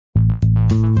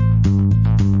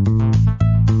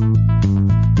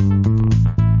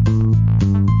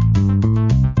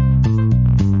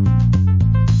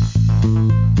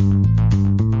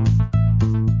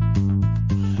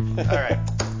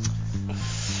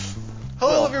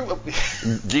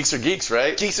Geeks are geeks,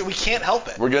 right? Geeks, we can't help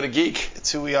it. We're gonna geek.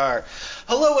 It's who we are.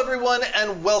 Hello, everyone,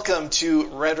 and welcome to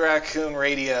Red Raccoon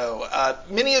Radio.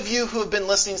 Many of you who have been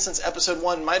listening since episode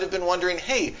 1 might have been wondering,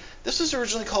 hey, this was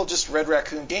originally called just Red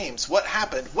Raccoon Games. What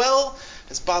happened? Well,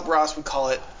 as Bob Ross would call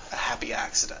it, a happy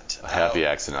accident. A happy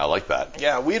accident. I like that.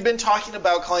 Yeah, we had been talking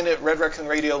about calling it Red Raccoon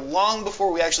Radio long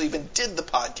before we actually even did the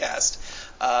podcast.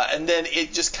 And then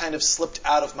it just kind of slipped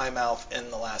out of my mouth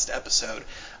in the last episode.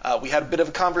 We had a bit of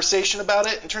a conversation about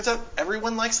it, and it turns out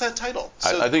everyone likes that title.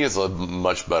 So I think it's a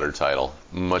much better title.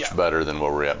 Much better than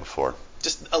what we were at before.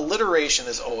 Just alliteration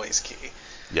is always key.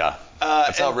 Yeah.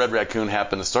 That's how Red Raccoon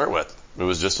happened to start with. It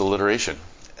was just alliteration.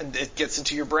 And it gets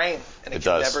into your brain, and it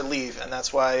can never leave, and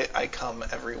that's why I come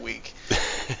every week.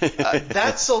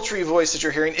 That sultry voice that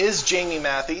you're hearing is Jamie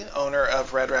Matthey, owner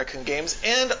of Red Raccoon Games,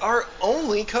 and our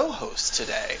only co-host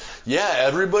today. Yeah,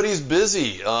 everybody's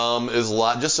busy.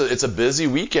 It's a busy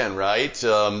weekend, right?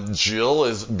 Jill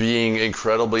is being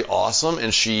incredibly awesome,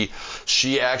 and she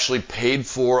actually paid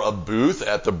for a booth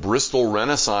at the Bristol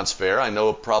Renaissance Fair. I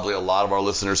know probably a lot of our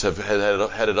listeners have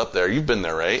headed up there. You've been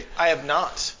there, right? I have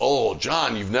not. Oh,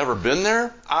 John, you've never been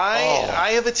there?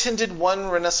 I have attended one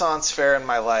Renaissance Fair in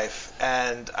my life,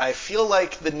 and I feel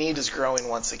like the need is growing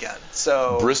once again.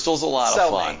 So Bristol's a lot of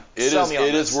fun. It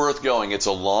is worth going. It's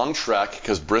a long trek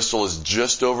because Bristol is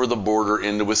just over the border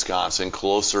into Wisconsin,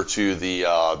 closer to the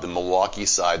Milwaukee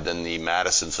side than the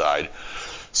Madison side.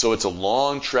 So it's a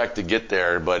long trek to get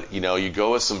there, but you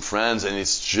go with some friends, and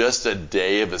it's just a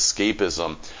day of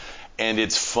escapism. And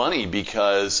it's funny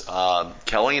because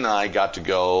Kelly and I got to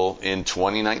go in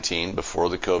 2019 before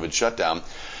the COVID shutdown,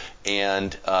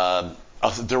 and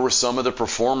there were some of the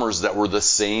performers that were the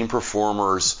same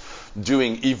performers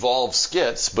doing Evolve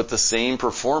skits, but the same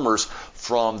performers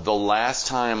from the last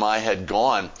time I had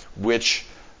gone, which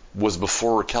was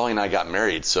before Kelly and I got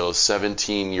married, so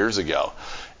 17 years ago.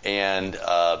 And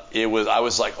I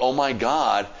was like, oh my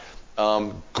God,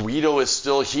 Guido is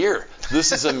still here.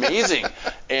 This is amazing.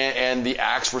 and the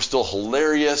acts were still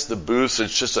hilarious. The booths,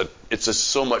 it's just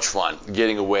so much fun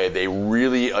getting away. They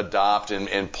really adopt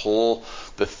and pull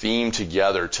the theme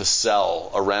together to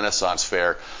sell a Renaissance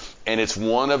fair. And it's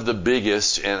one of the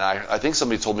biggest, and I think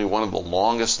somebody told me one of the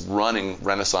longest running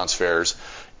Renaissance fairs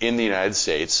in the United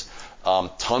States.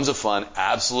 Tons of fun,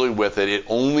 absolutely with it. It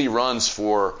only runs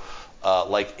for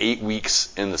like 8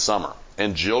 weeks in the summer.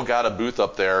 And Jill got a booth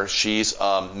up there. She's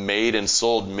made and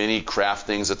sold many craft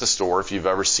things at the store. If you've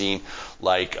ever seen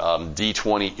like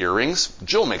D20 earrings,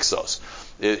 Jill makes those.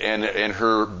 And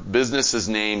her business is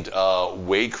named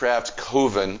Wadecraft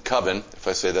Coven, if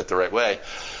I say that the right way.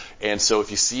 And so if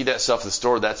you see that stuff at the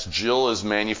store, that's Jill is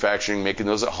manufacturing, making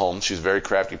those at home. She's a very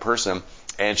crafty person.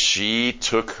 And she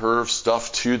took her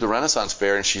stuff to the Renaissance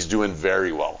Fair, and she's doing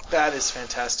very well. That is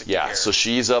fantastic to hear. Yeah, so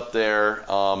she's up there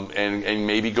and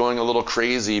maybe going a little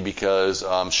crazy because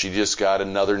she just got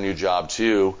another new job,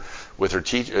 too, with her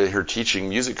teaching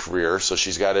music career. So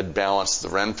she's got to balance the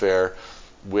Ren Fair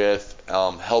with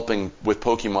helping with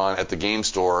Pokemon at the game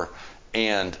store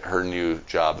and her new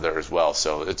job there as well.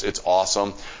 So it's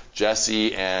awesome.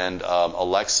 Jesse and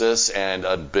Alexis and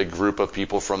a big group of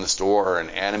people from the store are an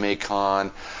Anime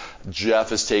Con.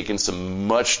 Jeff has taken some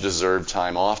much-deserved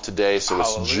time off today, so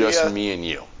it's just me and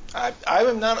you. I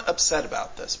am not upset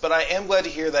about this, but I am glad to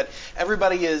hear that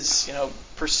everybody is,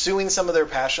 pursuing some of their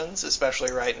passions,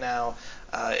 especially right now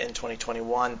in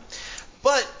 2021.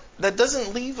 But that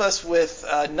doesn't leave us with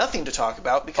nothing to talk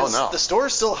about because the store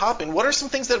is still hopping. What are some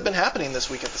things that have been happening this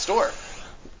week at the store?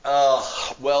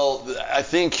 Well, I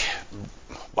think,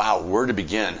 where to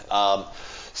begin?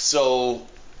 So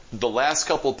the last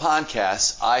couple of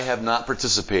podcasts I have not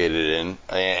participated in,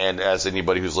 and as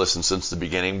anybody who's listened since the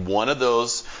beginning, one of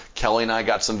those, Kelly and I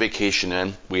got some vacation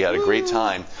in. We had a great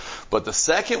time. But the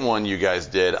second one you guys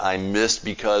did, I missed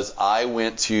because I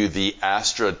went to the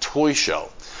Astra Toy Show.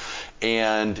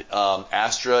 And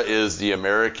Astra is the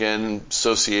American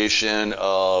Association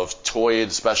of Toy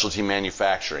and Specialty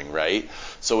Manufacturing, right?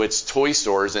 So it's toy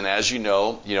stores, and as you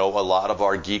know, a lot of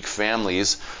our geek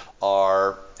families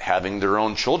are having their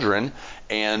own children,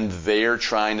 and they're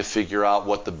trying to figure out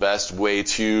what the best way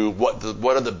to what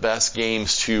are the best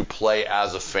games to play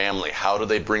as a family. How do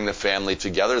they bring the family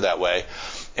together that way?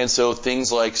 And so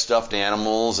things like stuffed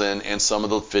animals and some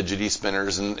of the fidgety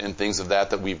spinners and things of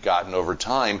that we've gotten over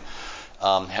time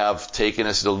have taken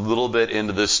us a little bit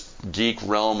into this geek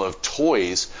realm of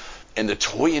toys. And the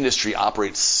toy industry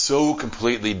operates so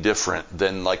completely different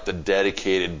than like the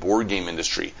dedicated board game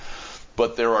industry.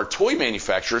 But there are toy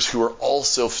manufacturers who are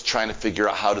also trying to figure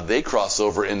out how do they cross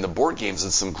over in the board games,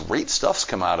 and some great stuff's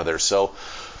come out of there. So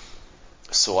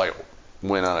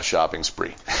went on a shopping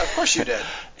spree. Of course you did.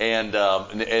 And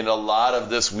a lot of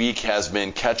this week has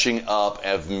been catching up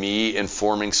of me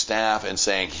informing staff and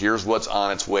saying, here's what's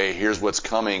on its way, here's what's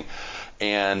coming,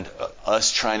 and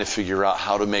us trying to figure out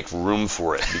how to make room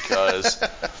for it. Because,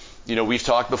 we've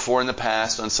talked before in the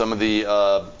past on some of the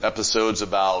episodes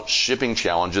about shipping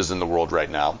challenges in the world right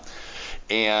now.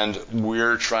 And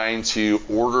we're trying to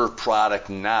order product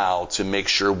now to make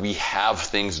sure we have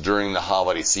things during the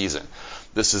holiday season.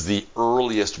 This is the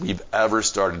earliest we've ever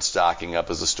started stocking up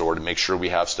as a store to make sure we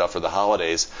have stuff for the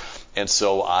holidays. And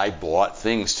so I bought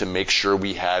things to make sure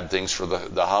we had things for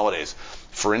the holidays.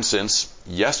 For instance,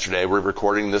 yesterday, we're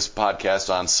recording this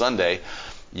podcast on Sunday.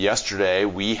 Yesterday,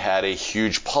 we had a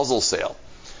huge puzzle sale.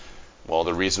 Well,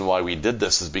 the reason why we did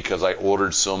this is because I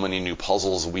ordered so many new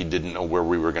puzzles, we didn't know where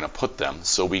we were going to put them.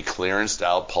 So we clearanced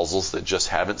out puzzles that just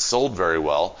haven't sold very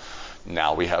well.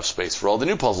 Now we have space for all the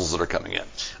new puzzles that are coming in.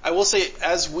 I will say,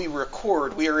 as we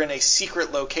record, we are in a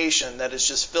secret location that is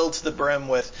just filled to the brim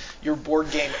with your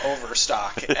board game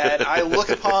overstock. And I look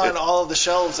upon all of the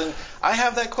shelves, and I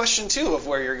have that question too of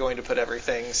where you're going to put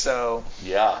everything. So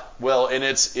yeah, well, and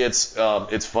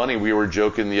it's funny. We were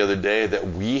joking the other day that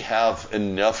we have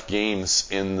enough games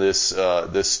in this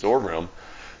storeroom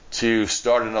to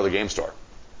start another game store.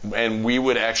 And we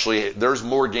would there's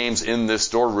more games in this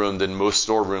storeroom than most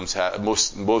storerooms have,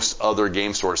 most other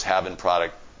game stores have in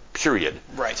product, period.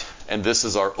 Right. And this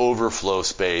is our overflow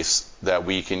space that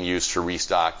we can use to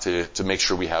restock to make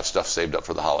sure we have stuff saved up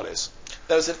for the holidays.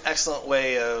 That was an excellent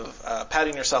way of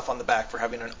patting yourself on the back for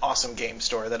having an awesome game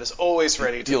store that is always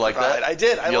ready to Do you like provide. that? I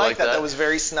did. I like that. That. That was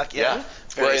very snuck in, yeah.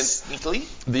 very sneakily.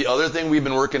 The other thing we've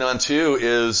been working on too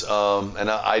is,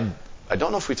 and I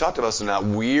don't know if we talked about this or not,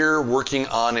 we're working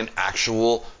on an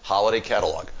actual holiday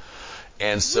catalog.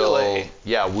 And so, really?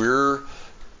 Yeah, we're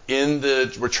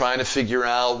trying to figure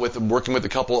out, working with a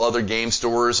couple other game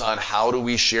stores on how do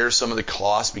we share some of the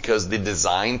costs, because the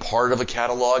design part of a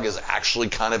catalog is actually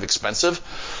kind of expensive.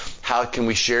 How can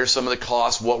we share some of the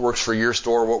costs? What works for your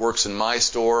store? What works in my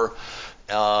store?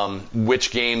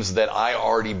 Which games that I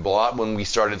already bought when we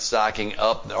started stocking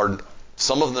up are...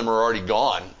 Some of them are already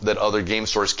gone that other game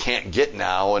stores can't get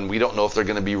now, and we don't know if they're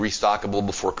going to be restockable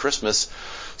before Christmas.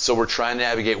 So we're trying to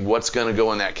navigate what's going to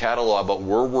go in that catalog, but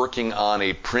we're working on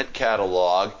a print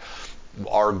catalog.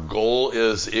 Our goal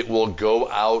is it will go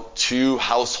out to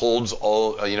households.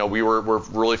 We're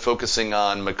really focusing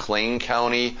on McLean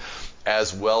County,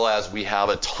 as well as we have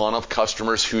a ton of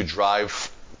customers who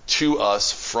drive to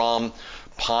us from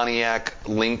Pontiac,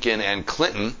 Lincoln, and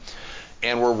Clinton.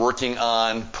 And we're working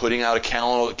on putting out a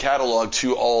catalog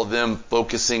to all of them,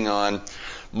 focusing on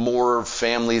more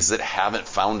families that haven't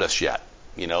found us yet.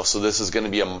 So this is going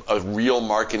to be a real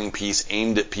marketing piece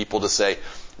aimed at people to say,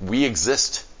 we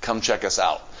exist, come check us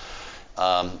out.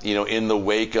 In the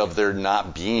wake of there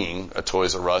not being a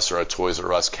Toys R Us or a Toys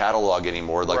R Us catalog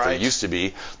anymore like there used to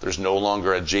be. There's no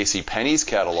longer a JCPenney's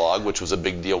catalog, which was a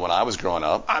big deal when I was growing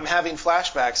up. I'm having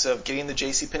flashbacks of getting the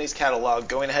JCPenney's catalog,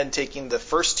 going ahead and taking the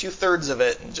first 2/3 of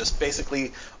it and just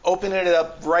basically opening it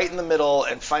up right in the middle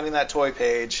and finding that toy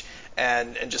page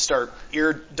and just start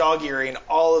dog-earing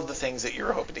all of the things that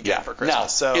you're hoping to get for Christmas. Now,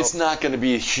 so it's not going to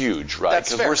be huge, right?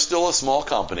 Because we're still a small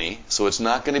company, so it's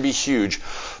not going to be huge.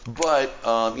 But,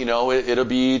 it'll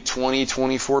be 20,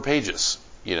 24 pages,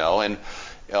 and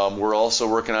we're also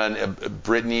working on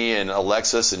Brittany and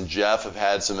Alexis and Jeff have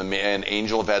had and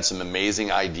Angel have had some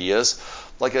amazing ideas.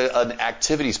 Like an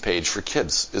activities page for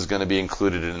kids is going to be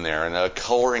included in there, and a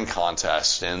coloring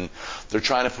contest. And they're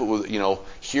trying to put,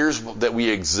 here's that we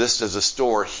exist as a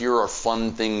store. Here are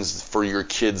fun things for your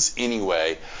kids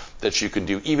anyway that you can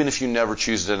do, even if you never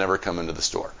choose to never come into the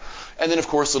store. And then, of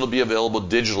course, it'll be available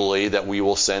digitally that we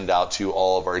will send out to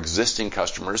all of our existing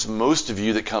customers. Most of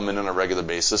you that come in on a regular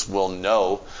basis will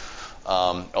know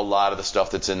a lot of the stuff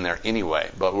that's in there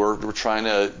anyway. But we're trying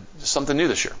to something new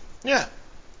this year. Yeah.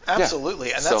 Absolutely,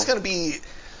 yeah. And that's going to be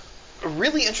a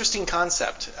really interesting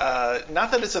concept.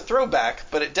 Not that it's a throwback,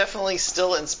 but it definitely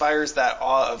still inspires that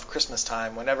awe of Christmas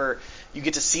time whenever you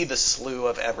get to see the slew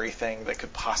of everything that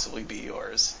could possibly be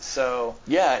yours. So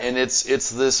yeah, and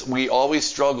it's this. We always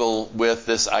struggle with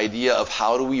this idea of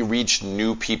how do we reach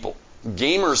new people.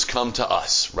 Gamers come to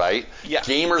us, right? Yeah.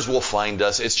 Gamers will find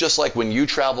us. It's just like when you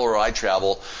travel or I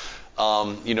travel.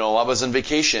 I was on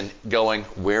vacation going,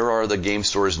 where are the game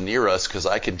stores near us? Because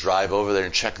I could drive over there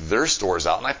and check their stores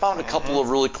out. And I found a couple of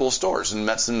really cool stores and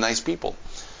met some nice people.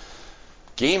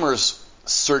 Gamers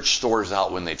search stores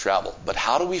out when they travel. But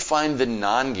how do we find the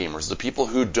non-gamers, the people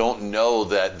who don't know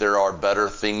that there are better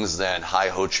things than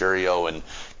Hi-Ho Cherry-O and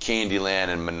Candyland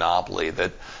and Monopoly?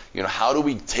 That, how do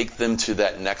we take them to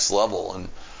that next level?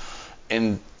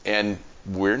 And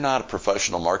we're not a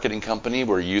professional marketing company.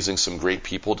 We're using some great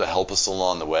people to help us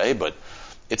along the way, but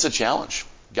it's a challenge.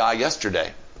 Guy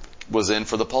yesterday was in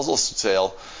for the puzzle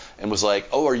sale and was like,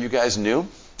 "Oh, are you guys new?"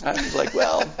 I was like,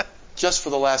 "Well, just for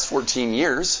the last 14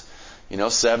 years.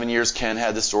 7 years Ken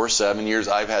had the store, 7 years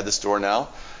I've had the store now.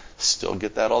 Still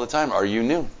get that all the time. Are you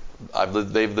new?"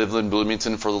 They've lived in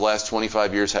Bloomington for the last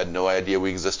 25 years, had no idea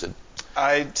we existed.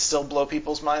 I still blow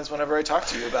people's minds whenever I talk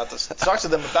to them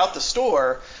about the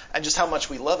store and just how much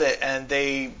we love it, and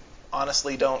they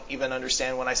honestly don't even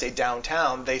understand when I say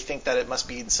downtown. They think that it must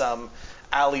be in some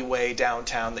alleyway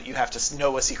downtown that you have to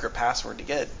know a secret password to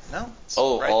get. No, it's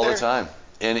right all there. The time.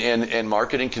 And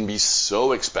marketing can be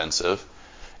so expensive,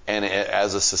 and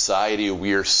as a society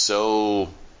we are so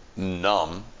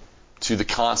numb to the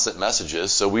constant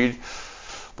messages. So we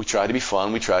try to be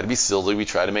fun, we try to be silly, we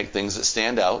try to make things that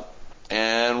stand out.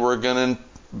 And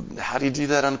how do you do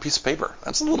that on a piece of paper?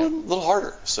 That's a little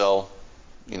harder. So,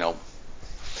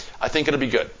 I think it'll be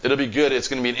good. It'll be good. It's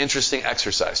going to be an interesting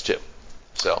exercise too.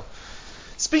 So,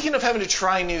 speaking of having to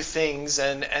try new things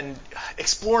and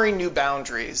exploring new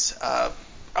boundaries, I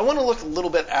want to look a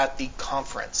little bit at the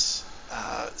conference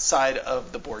side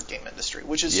of the board game industry,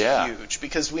 which is huge,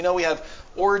 because we know we have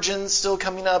Origins still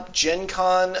coming up. Gen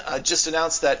Con just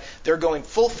announced that they're going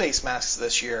full face masks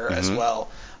this year as well.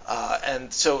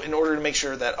 And so in order to make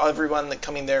sure that everyone that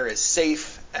coming there is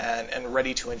safe and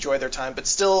ready to enjoy their time, but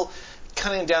still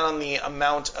cutting down on the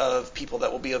amount of people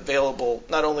that will be available,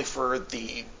 not only for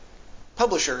the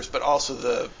publishers, but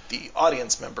also the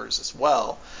audience members as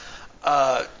well.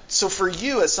 So for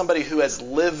you, as somebody who has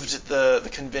lived the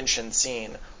convention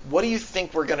scene, what do you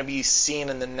think we're going to be seeing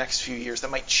in the next few years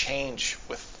that might change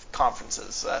with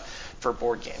conferences for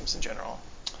board games in general?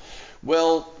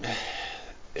 Well,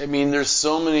 I mean, there's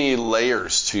so many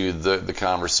layers to the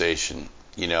conversation.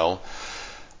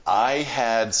 I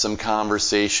had some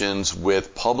conversations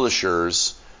with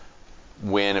publishers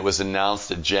when it was announced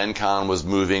that Gen Con was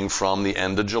moving from the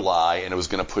end of July and it was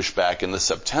going to push back into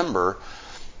September.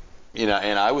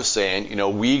 And I was saying,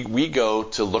 we go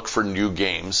to look for new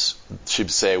games to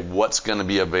say what's going to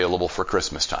be available for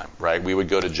Christmas time, right? We would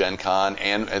go to Gen Con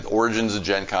and at Origins of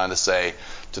Gen Con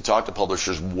to talk to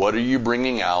publishers, what are you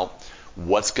bringing out?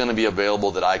 What's going to be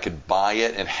available that I could buy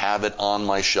it and have it on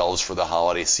my shelves for the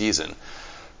holiday season?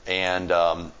 And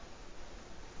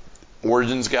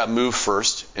Origins got moved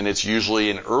first, and it's usually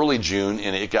in early June,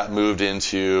 and it got moved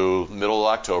into middle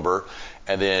of October.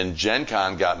 And then Gen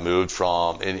Con got moved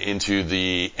into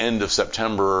the end of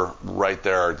September, right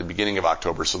there at the beginning of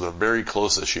October. So they're very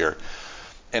close this year.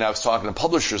 And I was talking to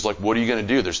publishers, like, what are you going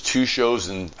to do? There's 2 shows,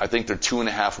 and I think they're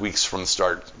 2.5 weeks from the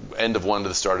start, end of one to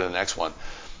the start of the next one.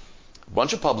 A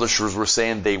bunch of publishers were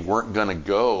saying they weren't going to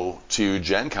go to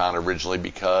Gen Con originally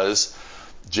because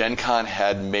Gen Con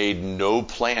had made no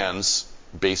plans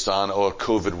based on a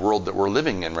COVID world that we're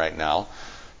living in right now.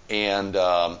 And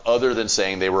other than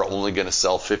saying they were only going to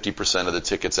sell 50% of the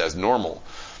tickets as normal.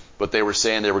 But they were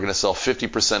saying they were going to sell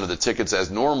 50% of the tickets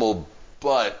as normal,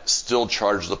 but still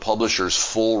charge the publishers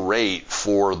full rate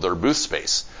for their booth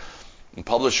space. And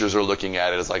publishers are looking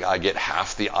at it as like, I get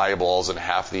half the eyeballs and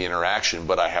half the interaction,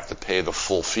 but I have to pay the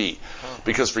full fee.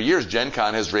 Because for years, Gen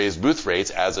Con has raised booth rates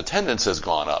as attendance has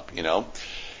gone up,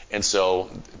 And so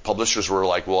publishers were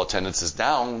like, well, attendance is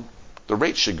down, the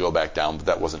rate should go back down, but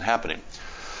that wasn't happening.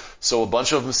 So a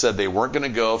bunch of them said they weren't going to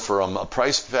go from a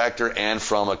price factor and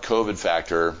from a COVID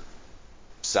factor.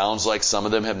 Sounds like some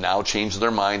of them have now changed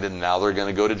their mind and now they're going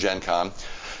to go to Gen Con.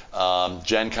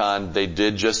 Gen Con, they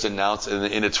did just announce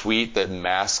in a tweet that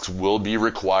masks will be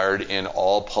required in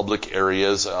all public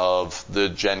areas of the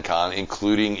Gen Con,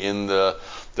 including in the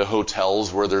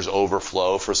hotels where there's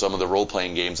overflow for some of the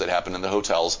role-playing games that happen in the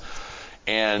hotels.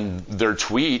 And their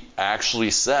tweet actually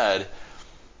said,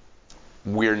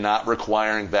 we're not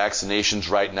requiring vaccinations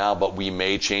right now, but we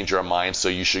may change our minds, so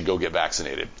you should go get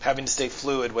vaccinated. Having to stay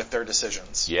fluid with their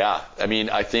decisions. Yeah. I mean,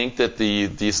 I think that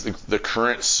the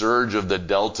current surge of the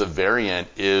Delta variant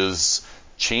is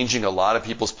changing a lot of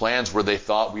people's plans where they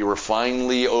thought we were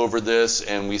finally over this,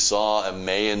 and we saw a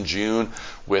May and June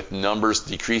with numbers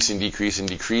decreasing,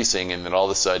 and then all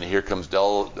of a sudden here comes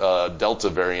Delta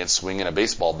variant swinging a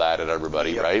baseball bat at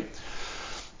everybody, right?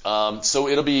 So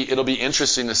it'll be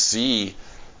interesting to see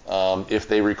if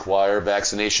they require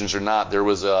vaccinations or not. There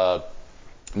was a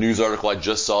news article I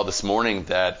just saw this morning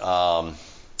that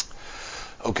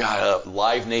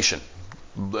Live Nation,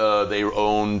 they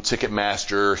own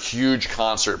Ticketmaster, huge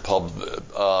concert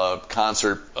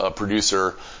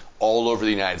producer all over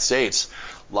the United States.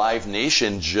 Live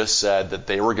Nation just said that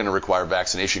they were going to require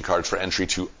vaccination cards for entry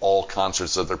to all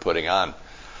concerts that they're putting on.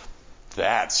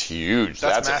 That's huge.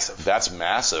 That's massive. That's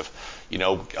massive. You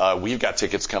know, we've got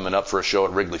tickets coming up for a show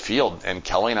at Wrigley Field, and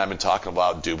Kelly and I have been talking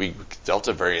about,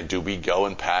 Delta variant, do we go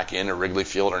and pack in at Wrigley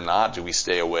Field or not? Do we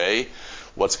stay away?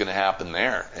 What's going to happen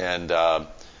there? And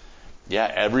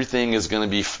everything's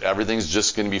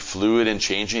just going to be fluid and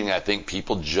changing. I think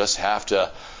people just have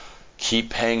to keep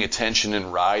paying attention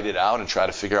and ride it out and try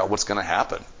to figure out what's going to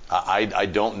happen. I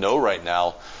don't know right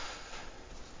now.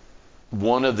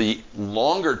 One of the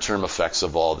longer term effects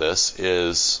of all this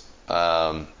is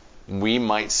we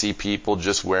might see people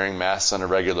just wearing masks on a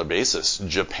regular basis.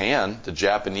 The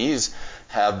Japanese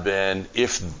have been,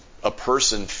 if a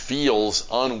person feels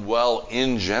unwell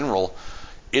in general,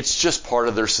 it's just part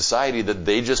of their society that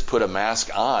they just put a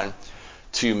mask on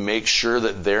to make sure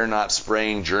that they're not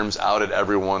spraying germs out at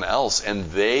everyone else. And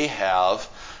they have,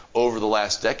 over the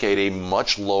last decade, a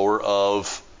much lower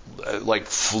of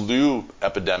flu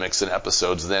epidemics and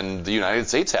episodes than the United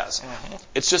States has. Mm-hmm.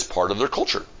 It's just part of their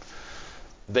culture.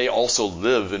 They also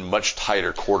live in much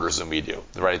tighter quarters than we do,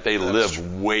 right? They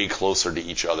live way closer to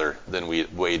each other than we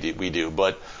do.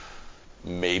 But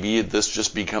maybe this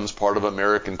just becomes part of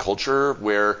American culture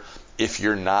where if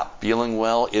you're not feeling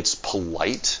well, it's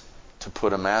polite to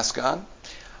put a mask on.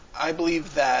 I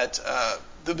believe that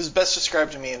it was best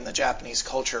described to me in the Japanese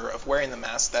culture of wearing the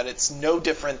mask that it's no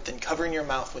different than covering your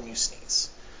mouth when you sneeze.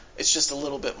 It's just a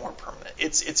little bit more permanent.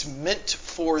 It's meant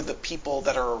for the people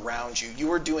that are around you.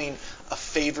 You are doing a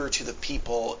favor to the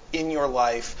people in your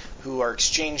life who are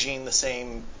exchanging the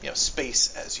same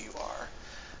space as you are.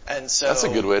 And so that's a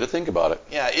good way to think about it.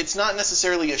 Yeah, it's not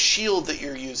necessarily a shield that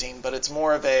you're using, but it's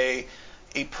more of a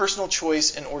personal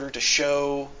choice in order to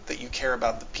show that you care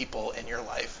about the people in your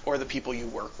life or the people you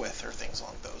work with or things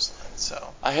along those lines.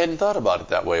 So I hadn't thought about it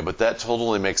that way, but that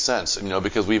totally makes sense.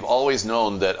 Because we've always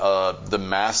known that the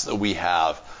masks that we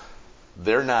have,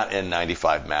 they're not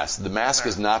N95 masks. The mask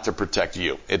is not to protect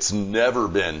you. It's never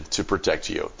been to protect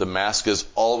you. The mask is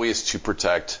always to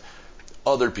protect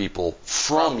other people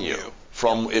from you.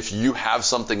 If you have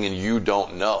something and you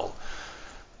don't know.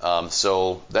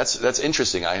 So that's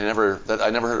interesting. I never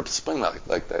heard it explained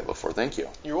like that before. Thank you.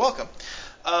 You're welcome.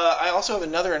 I also have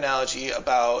another analogy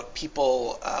about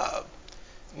people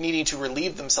needing to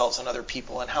relieve themselves on other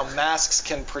people and how masks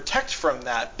can protect from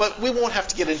that. But we won't have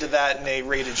to get into that in a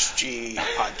Rated G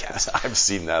podcast. I've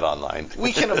seen that online.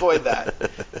 We can avoid that.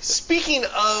 Speaking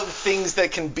of things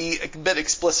that can be a bit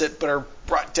explicit but are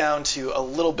brought down to a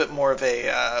little bit more of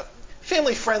a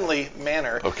family-friendly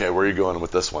manner. Okay, where are you going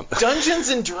with this one? Dungeons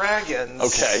and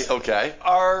Dragons. Okay.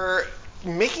 Are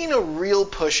making a real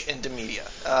push into media.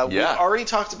 We've already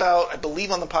talked about, I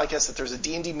believe on the podcast, that there's a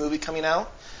D&D movie coming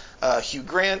out. Hugh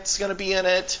Grant's going to be in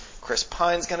it. Chris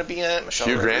Pine's going to be in it.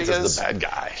 Michelle Rodriguez. Grant is the bad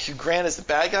guy. Hugh Grant is the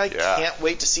bad guy. Yeah. Can't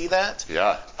wait to see that.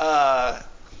 Yeah.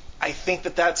 I think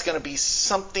that that's going to be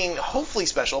something hopefully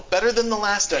special, better than the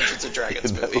last Dungeons &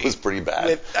 Dragons movie. It was pretty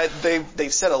bad.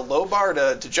 They've set a low bar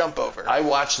to jump over. I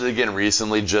watched it again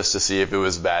recently just to see if it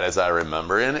was bad as I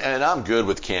remember, and I'm good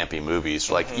with campy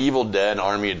movies like Evil Dead,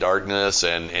 Army of Darkness,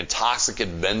 and Toxic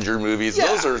Avenger movies.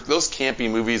 Yeah. Those campy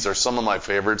movies are some of my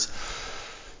favorites.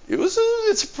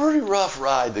 It's a pretty rough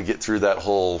ride to get through that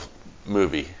whole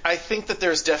movie. I think that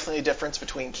there's definitely a difference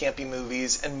between campy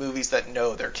movies and movies that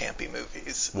know they're campy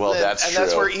movies. Well, that's true. And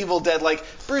that's where Evil Dead,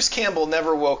 Bruce Campbell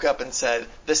never woke up and said,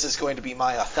 this is going to be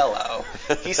my Othello.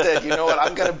 He said, you know what,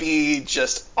 I'm going to be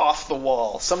just off the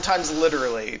wall, sometimes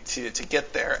literally, to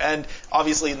get there. And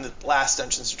obviously in the last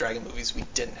Dungeons & Dragons movies, we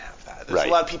didn't have that. There's a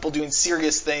lot of people doing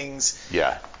serious things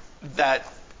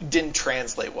that didn't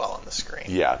translate well on the screen.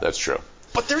 Yeah, that's true.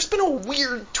 But there's been a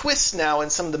weird twist now in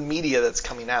some of the media that's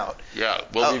coming out. Yeah,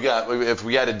 well, we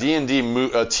got a D&D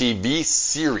TV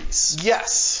series.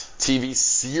 Yes. TV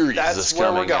series that's is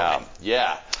coming where we're going. out.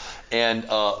 Yeah. And,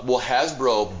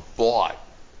 Hasbro bought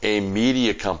a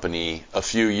media company a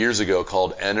few years ago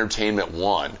called Entertainment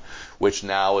One, which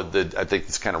now I think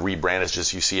it's kind of rebranded. It's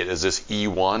just you see it as this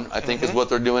E1, I think is what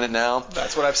they're doing it now.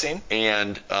 That's what I've seen.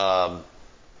 And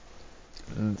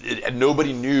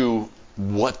nobody knew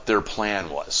what their plan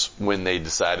was when they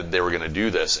decided they were going to do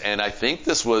this. And I think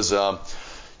this was,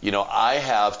 I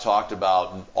have talked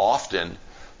about often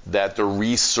that the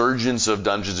resurgence of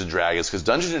Dungeons & Dragons, because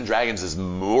Dungeons & Dragons is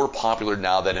more popular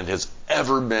now than it has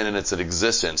ever been in its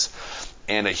existence.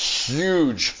 And a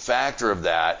huge factor of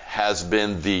that has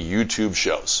been the YouTube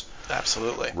shows.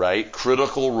 Absolutely. Right?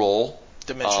 Critical Role.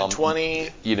 Dimension 20.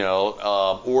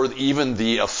 Or even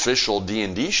the official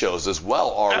D&D shows as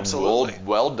well are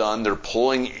well done. They're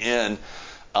pulling in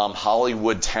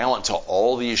Hollywood talent to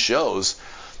all these shows.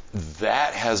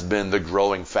 That has been the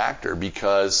growing factor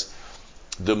because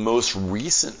The most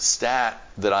recent stat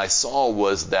that I saw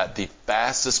was that the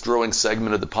fastest growing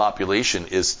segment of the population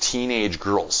is teenage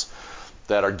girls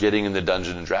that are getting into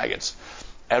Dungeons and Dragons.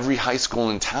 Every high school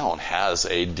in town has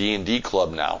a D&D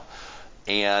club now,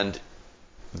 and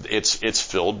it's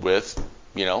filled with,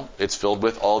 it's filled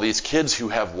with all these kids who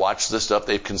have watched this stuff.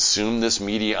 They've consumed this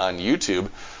media on YouTube.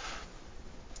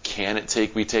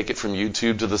 We take it from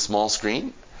YouTube to the small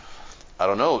screen? I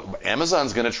don't know.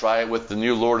 Amazon's going to try it with the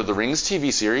new Lord of the Rings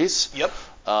TV series. Yep.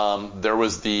 There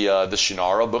was the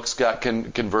Shannara books got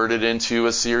converted into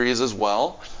a series as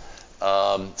well.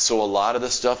 So a lot of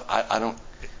this stuff, I don't.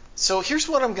 So here's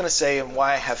what I'm going to say and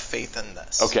why I have faith in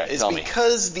this. Okay, tell me.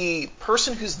 Because the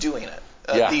person who's doing it,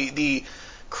 the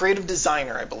creative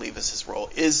designer, I believe is his role,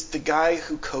 is the guy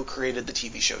who co-created the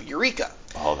TV show Eureka.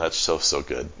 Oh, that's so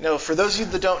good. No, for those of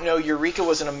you that don't know, Eureka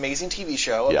was an amazing TV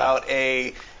show about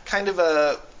a kind of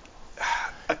a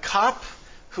cop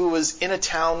who was in a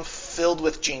town filled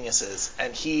with geniuses,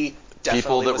 and he definitely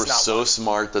people that was were not so one.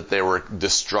 Smart that they were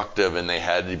destructive and they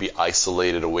had to be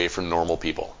isolated away from normal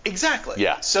people. Exactly.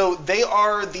 Yeah. So they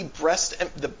are the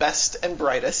best and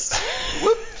brightest.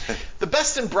 Whoop. The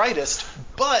best and brightest,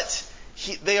 but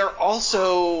they are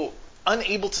also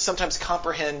unable to sometimes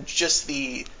comprehend just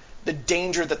the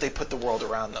danger that they put the world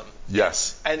around them.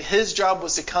 Yes. And his job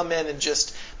was to come in and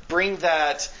just bring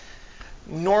that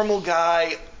normal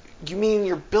guy. You mean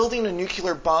you're building a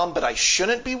nuclear bomb, but I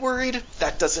shouldn't be worried?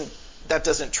 That doesn't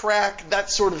track. That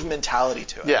sort of mentality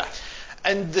to it. Yeah.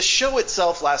 And the show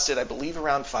itself lasted, I believe,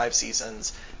 around 5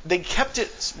 seasons. They kept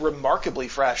it remarkably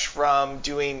fresh from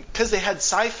doing, because they had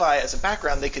sci-fi as a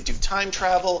background, they could do time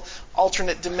travel,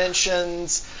 alternate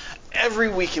dimensions. Every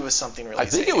week it was something really I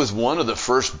think zany. it was one of the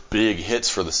first big hits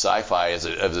for the sci-fi as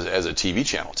a TV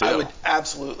channel, too. I would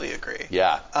absolutely agree.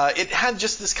 Yeah. It had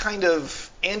just this kind of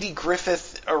Andy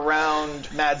Griffith around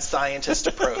mad scientist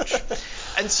approach.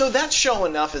 And so that show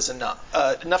enough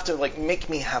to make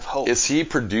me have hope. Is he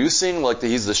producing?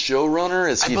 He's the showrunner?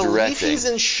 Is he directing? I believe he's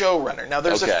in showrunner. Now,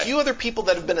 there's a few other people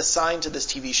that have been assigned to this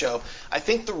TV show. I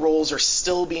think the roles are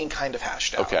still being kind of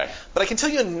hashed out. Okay. But I can tell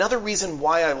you another reason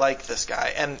why I like this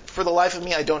guy. And for the life of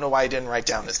me, I don't know why I didn't write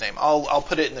down his name. I'll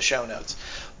put it in the show notes.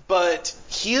 But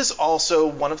he is also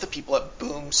one of the people at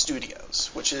Boom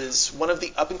Studios, which is one of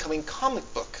the up-and-coming comic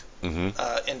book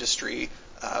industry.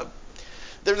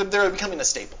 They're becoming a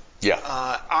staple. Yeah.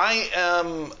 I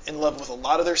am in love with a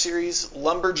lot of their series.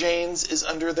 Lumberjanes is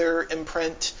under their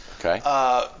imprint. Okay.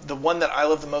 The one that I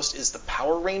love the most is the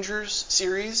Power Rangers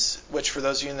series, which for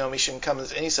those of you who know me shouldn't come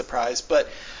as any surprise, but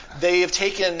they have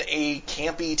taken a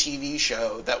campy TV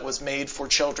show that was made for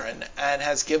children and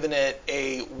has given it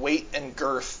a weight and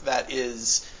girth that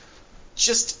is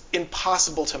just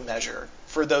impossible to measure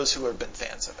for those who have been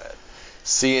fans of it.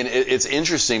 See, and it's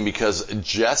interesting because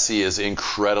Jesse is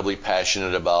incredibly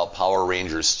passionate about Power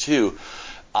Rangers too.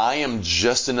 I am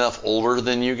just enough older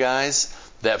than you guys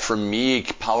that for me,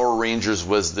 Power Rangers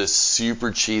was this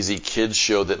super cheesy kids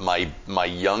show that my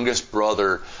youngest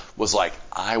brother was like,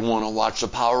 I want to watch the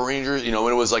Power Rangers, and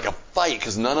it was like a fight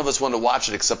because none of us wanted to watch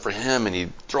it except for him, and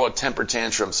he'd throw a temper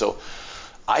tantrum. So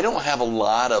I don't have a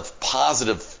lot of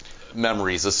positive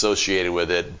memories associated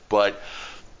with it, but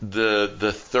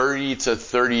the 30 to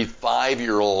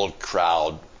 35-year-old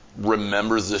crowd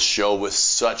remembers this show with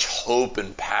such hope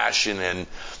and passion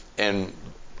and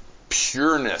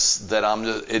pureness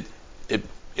that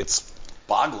it's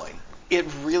boggling. It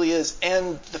really is.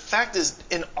 And the fact is,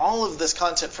 in all of this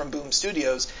content from Boom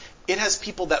Studios, it has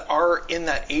people that are in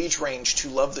that age range to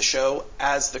love the show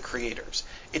as the creators.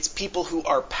 It's people who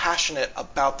are passionate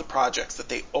about the projects that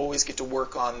they always get to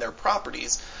work on their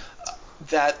properties.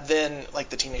 That then, like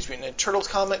the Teenage Mutant Ninja Turtles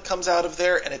comic comes out of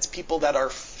there, and it's people that are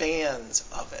fans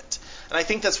of it. And I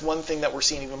think that's one thing that we're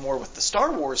seeing even more with the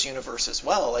Star Wars universe as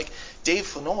well. Like, Dave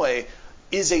Filoni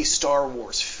is a Star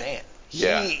Wars fan.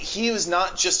 Yeah. He was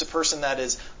not just a person that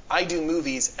is, I do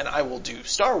movies and I will do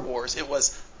Star Wars. It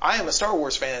was, I am a Star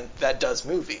Wars fan that does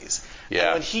movies. Yeah.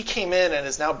 And when he came in and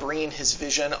is now bringing his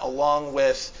vision along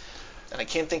with, and I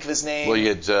can't think of his name. Well,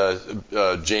 you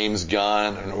get James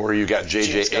Gunn, or you got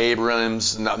J.J.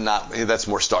 Abrams. Not that's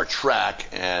more Star Trek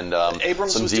and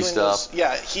Abrams some was D doing stuff.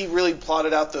 He really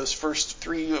plotted out those first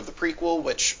 3 of the prequel,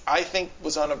 which I think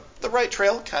was on the right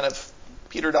trail. Kind of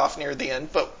petered off near the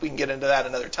end, but we can get into that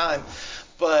another time.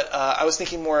 But I was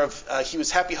thinking more of he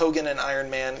was Happy Hogan in Iron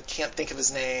Man. Can't think of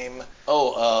his name.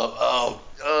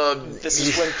 This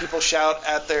is when people shout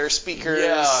at their speakers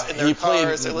in their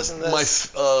cars. They listen to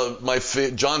this.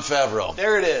 Jon Favreau.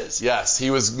 There it is. Yes,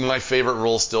 he was my favorite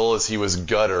role still is he was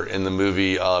Gutter in the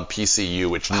movie PCU,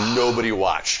 which nobody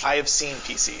watched. I have seen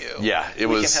PCU. Yeah, we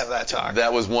can have that talk.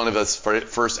 That was one of his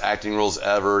first acting roles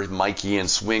ever. Mikey and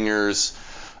Swingers.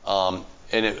 By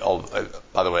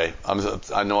the way,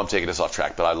 I know I'm taking this off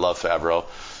track, but I love Favreau.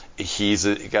 He's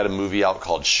got a movie out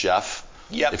called Chef.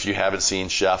 Yep. If you haven't seen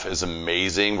Chef, is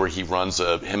amazing, where he runs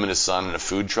him and his son in a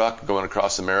food truck going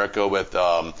across America with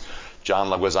John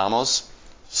Leguizamo.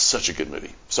 Such a good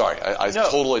movie. Sorry, I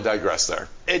totally digress there.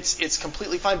 It's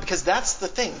completely fine because that's the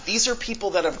thing. These are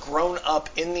people that have grown up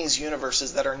in these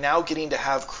universes that are now getting to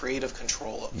have creative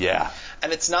control of them. Yeah.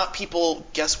 And it's not people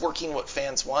guessworking what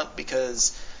fans want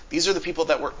because these are the people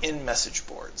that were in message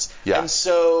boards. Yeah. And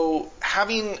so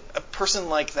having a person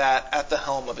like that at the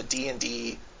helm of a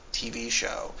D&D TV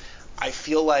show, I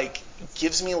feel like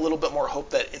gives me a little bit more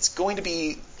hope that it's going to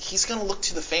be, he's going to look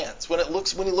to the fans. When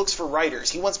he looks for writers,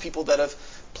 he wants people that have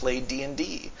played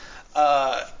D&D.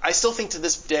 I still think to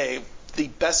this day, the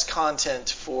best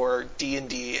content for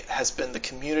D&D has been the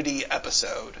community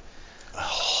episode.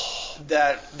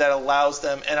 That allows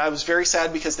them, and I was very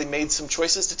sad because they made some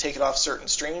choices to take it off certain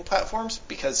streaming platforms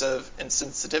because of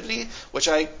insensitivity, which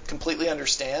I completely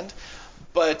understand,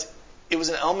 but it was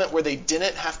an element where they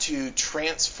didn't have to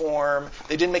transform,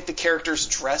 they didn't make the characters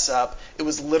dress up, it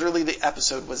was literally the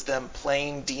episode was them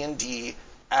playing D&D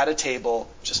at a table,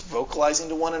 just vocalizing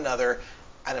to one another,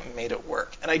 and it made it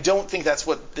work. And I don't think that's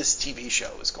what this TV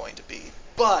show is going to be,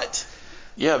 but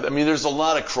yeah, I mean, there's a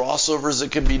lot of crossovers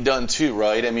that could be done too,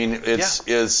 right? I mean,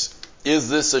 is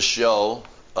this a show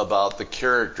about the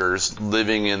characters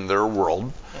living in their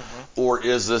world, or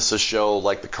is this a show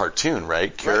like the cartoon,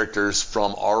 right? Characters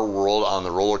from our world on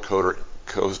the roller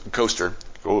coaster.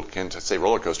 Oh, can't say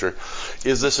roller coaster.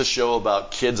 Is this a show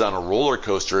about kids on a roller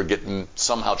coaster getting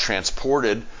somehow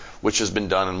transported, which has been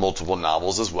done in multiple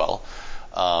novels as well?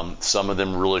 Some of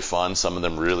them really fun, some of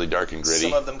them really dark and gritty.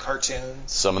 Some of them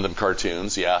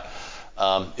cartoons. Yeah.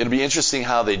 It'll be interesting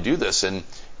how they do this. And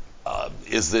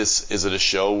is it a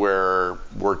show where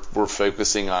we're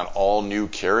focusing on all new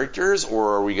characters,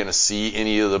 or are we going to see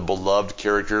any of the beloved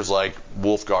characters like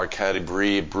Wolfgar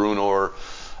Catti-Brie, Bruenor,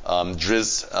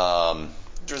 Drizzt,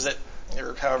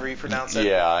 or however you pronounce it?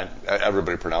 Yeah,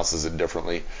 everybody pronounces it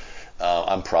differently.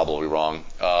 I'm probably wrong.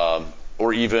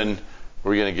 Or even,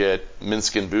 we're going to get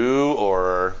Minsk and Boo,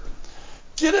 or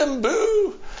get him,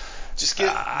 Boo. Just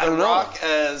get The Rock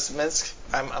as Minsk.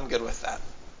 I'm good with that.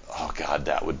 Oh, God,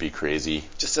 that would be crazy.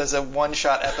 Just as a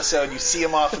one-shot episode, you see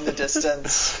him off in the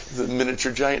distance. The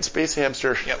miniature giant space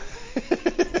hamster. Yep.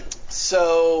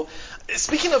 So,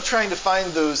 speaking of trying to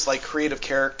find those like creative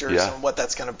characters and what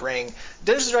that's going to bring,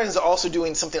 Dungeons & Dragons is also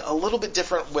doing something a little bit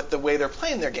different with the way they're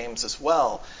playing their games as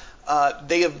well.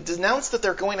 They have announced that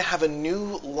they're going to have a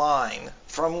new line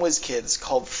from WizKids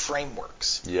called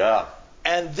Frameworks. Yeah.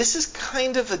 And this is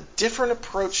kind of a different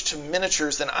approach to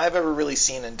miniatures than I've ever really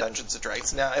seen in Dungeons &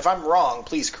 Dragons. Now, if I'm wrong,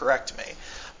 please correct me.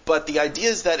 But the idea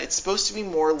is that it's supposed to be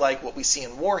more like what we see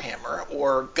in Warhammer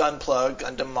or Gunpla,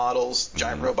 Gundam models,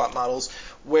 giant robot models,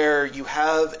 where you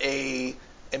have a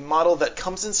model that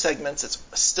comes in segments. It's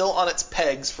still on its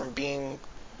pegs from being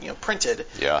printed.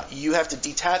 Yeah. You have to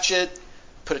detach it,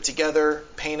 put it together,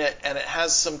 paint it, and it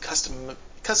has some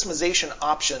customization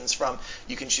options from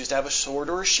you can choose to have a sword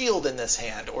or a shield in this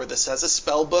hand, or this has a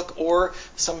spell book or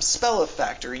some spell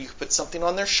effect, or you can put something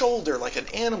on their shoulder like an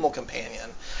animal companion,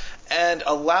 and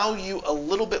allow you a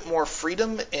little bit more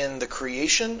freedom in the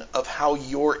creation of how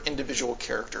your individual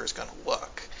character is going to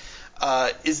look.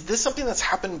 Is this something that's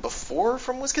happened before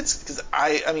from WizKids? Because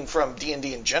I mean from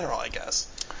D&D in general, I guess.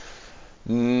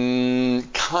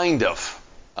 Kind of.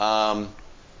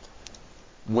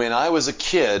 When I was a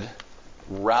kid,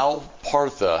 Ral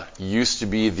Partha used to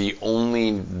be the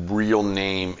only real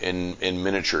name in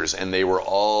miniatures, and they were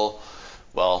all,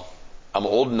 well, I'm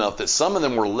old enough that some of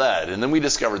them were lead, and then we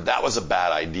discovered that was a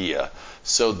bad idea.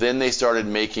 So then they started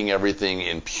making everything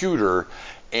in pewter,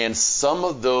 and some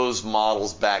of those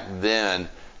models back then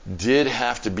did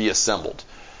have to be assembled.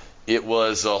 It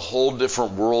was a whole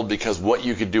different world because what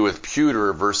you could do with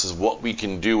pewter versus what we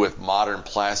can do with modern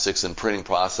plastics and printing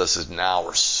processes now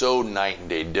are so night and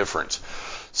day different.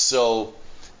 So,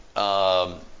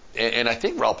 and I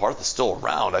think Ral Partha is still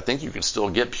around. I think you can still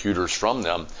get pewters from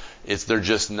them. They're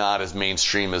just not as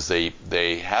mainstream as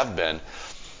they have been.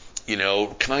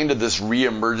 kind of this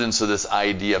reemergence of this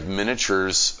idea of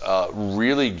miniatures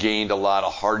really gained a lot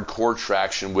of hardcore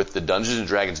traction with the Dungeons &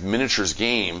 Dragons miniatures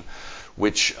game,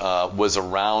 which was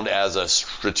around as a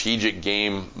strategic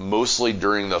game mostly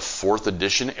during the 4th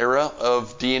edition era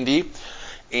of D&D.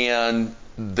 And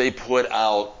they put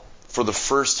out, for the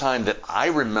first time that I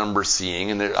remember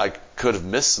seeing, and I could have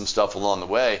missed some stuff along the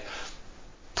way,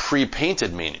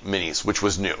 pre-painted minis, which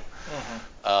was new.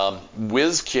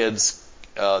 WizKids,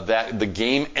 that the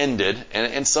game ended,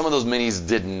 and some of those minis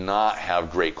did not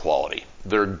have great quality.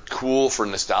 They're cool for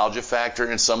nostalgia factor,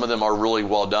 and some of them are really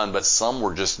well done, but some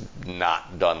were just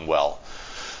not done well.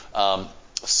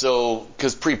 So,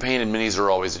 because pre-painted minis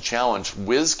are always a challenge,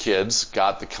 WizKids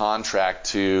got the contract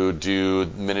to do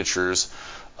miniatures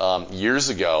years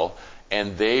ago,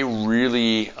 and they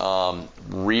really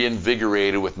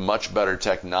reinvigorated with much better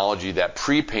technology that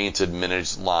pre-painted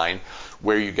minis line,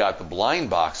 where you got the blind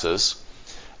boxes,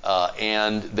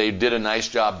 and they did a nice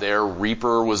job there.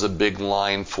 Reaper was a big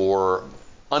line for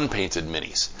unpainted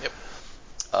minis. Yep.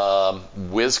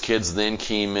 WizKids then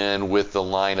came in with the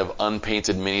line of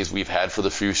unpainted minis we've had for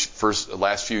the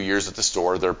last few years at the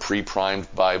store. They're pre-primed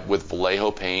with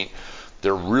Vallejo paint.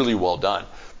 They're really well done,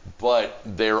 but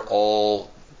they're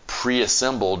all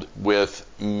pre-assembled with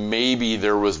maybe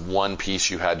there was one piece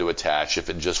you had to attach if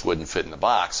it just wouldn't fit in the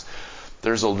box.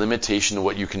 There's a limitation to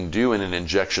what you can do in an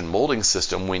injection molding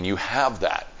system when you have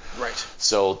that. Right.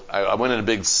 So I went in a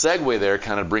big segue there,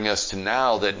 kind of bring us to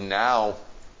now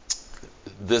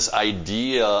this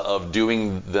idea of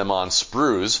doing them on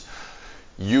sprues,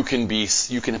 you can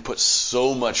put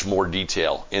so much more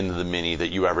detail into the mini that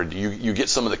you get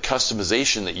some of the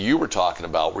customization that you were talking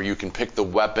about, where you can pick the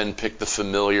weapon, pick the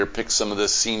familiar, pick some of the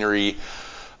scenery,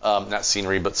 not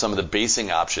scenery, but some of the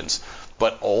basing options,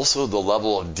 but also the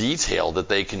level of detail that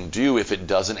they can do if it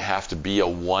doesn't have to be a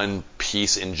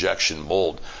one-piece injection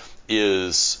mold.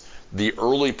 Is the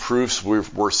early proofs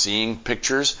we're seeing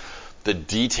pictures, the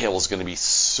detail is going to be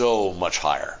so much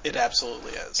higher. It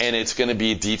absolutely is. And it's going to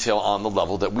be detail on the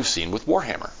level that we've seen with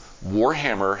Warhammer.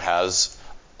 Warhammer has,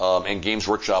 and Games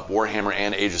Workshop, Warhammer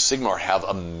and Age of Sigmar have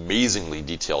amazingly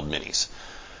detailed minis.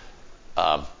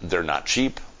 They're not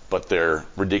cheap, but they're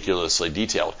ridiculously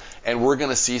detailed. And we're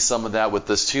going to see some of that with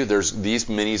this too. These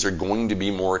minis are going to be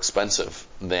more expensive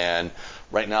than,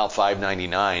 right now,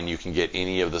 $5.99. You can get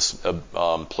any of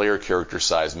the player character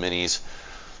size minis.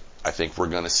 I think we're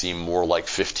going to see more like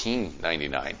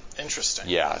 $15.99. Interesting.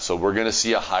 Yeah, so we're going to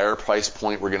see a higher price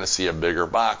point. We're going to see a bigger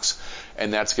box.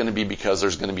 And that's going to be because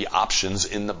there's going to be options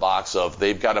in the box of,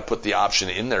 they've got to put the option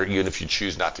in there even if you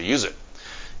choose not to use it.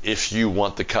 If you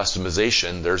want the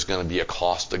customization, there's going to be a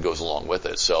cost that goes along with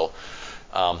it. So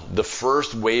the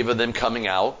first wave of them coming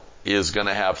out is going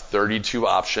to have 32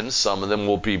 options. Some of them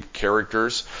will be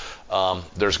characters.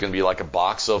 There's going to be like a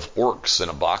box of orcs and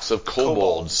a box of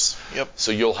kobolds. Yep.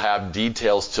 So you'll have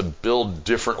details to build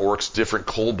different orcs, different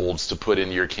kobolds to put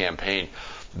into your campaign.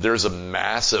 There's a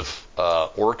massive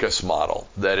Orcus model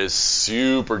that is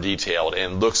super detailed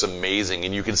and looks amazing,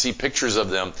 and you can see pictures of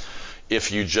them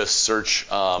if you just search,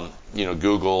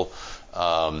 Google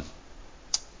for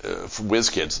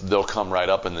WizKids. They'll come right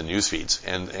up in the news feeds,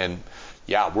 and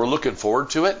yeah, we're looking forward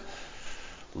to it.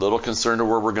 Little concerned to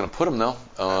where we're going to put them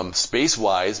though,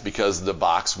 space-wise, because the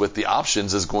box with the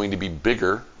options is going to be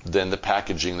bigger than the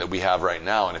packaging that we have right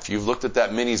now. And if you've looked at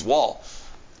that mini's wall,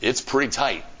 it's pretty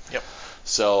tight. Yep.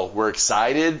 So we're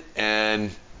excited and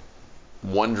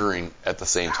wondering at the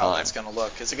same time. How it's going to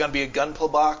look. Is it going to be a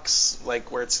gunpla box,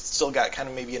 like where it's still got kind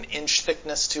of maybe an inch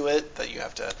thickness to it that you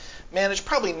have to manage?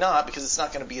 Probably not, because it's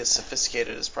not going to be as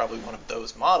sophisticated as probably one of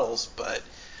those models, but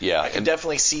yeah, I can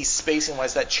definitely see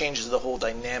spacing-wise that changes the whole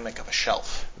dynamic of a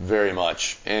shelf. Very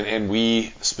much. And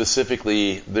we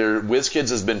specifically, WizKids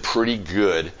has been pretty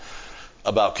good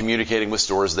about communicating with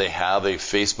stores. They have a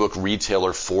Facebook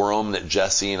retailer forum that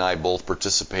Jesse and I both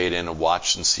participate in and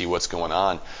watch and see what's going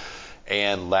on.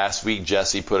 And last week,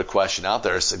 Jesse put a question out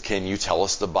there and said, can you tell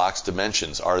us the box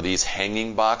dimensions? Are these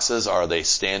hanging boxes? Are they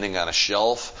standing on a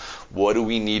shelf? What do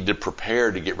we need to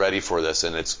prepare to get ready for this?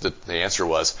 And the answer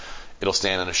was, it'll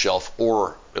stand on a shelf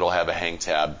or it'll have a hang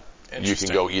tab. You can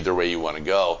go either way you want to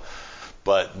go.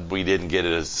 But we didn't get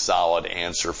a solid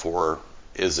answer for,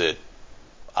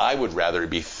 I would rather it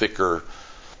be thicker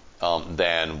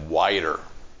than wider.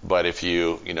 But if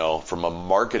from a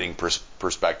marketing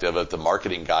perspective, if the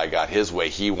marketing guy got his way,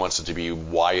 he wants it to be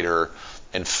wider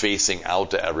and facing out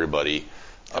to everybody.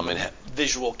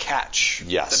 Visual catch.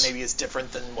 Yes. That maybe is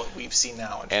different than what we've seen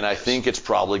now. And I think it's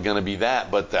probably going to be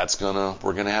that, but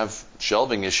we're going to have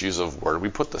shelving issues of where do we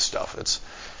put this stuff.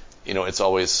 It's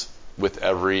always with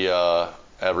every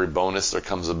every bonus there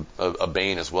comes a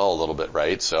bane as well a little bit,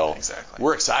 right? So exactly.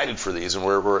 We're excited for these, and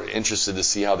we're interested to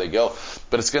see how they go.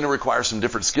 But it's going to require some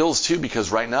different skills too,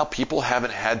 because right now people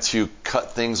haven't had to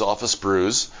cut things off of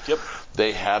sprues. Yep.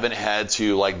 They haven't had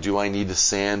to, like, do I need to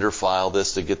sand or file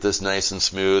this to get this nice and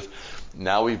smooth?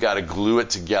 Now we've got to glue it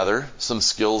together. Some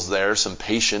skills there, some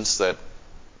patience that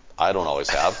I don't always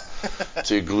have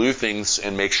to glue things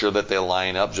and make sure that they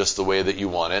line up just the way that you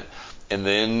want it. And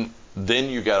then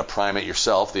you got to prime it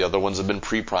yourself. The other ones have been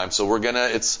pre-primed. So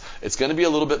it's going to be a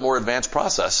little bit more advanced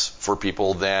process for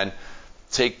people than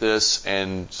take this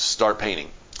and start painting.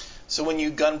 So when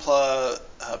you Gunpla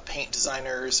paint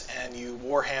designers and you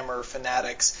Warhammer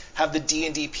fanatics have the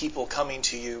D&D people coming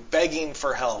to you begging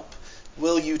for help,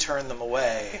 will you turn them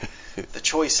away? The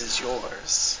choice is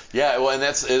yours. Yeah, well, and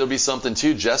it'll be something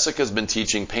too. Jessica's been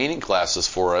teaching painting classes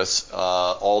for us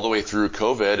all the way through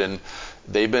COVID, and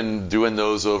they've been doing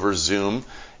those over Zoom,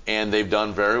 and they've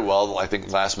done very well. I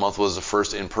think last month was the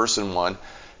first in-person one.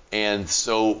 And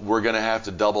so we're going to have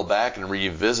to double back and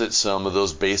revisit some of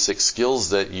those basic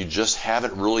skills that you just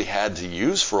haven't really had to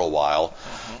use for a while.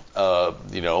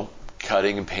 Mm-hmm.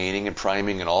 Cutting and painting and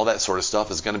priming and all that sort of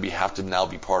stuff is going to have to now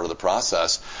be part of the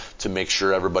process to make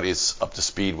sure everybody's up to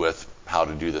speed with how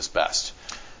to do this best.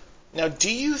 Now,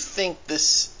 do you think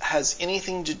this has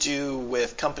anything to do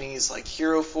with companies like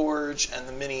Hero Forge and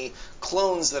the many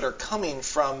clones that are coming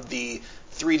from the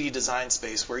 3D design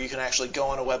space, where you can actually go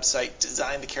on a website,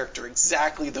 design the character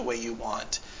exactly the way you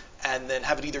want, and then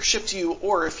have it either shipped to you,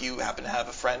 or if you happen to have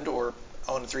a friend or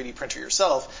own a 3D printer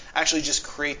yourself, actually just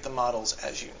create the models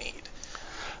as you need?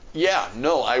 Yeah,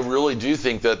 no, I really do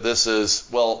think that this is,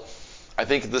 well, I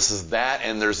think this is that,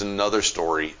 and there's another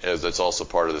story that's also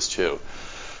part of this too.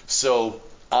 So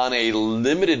on a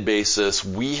limited basis,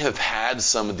 we have had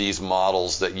some of these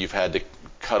models that you've had to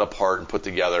cut apart and put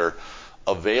together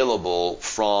available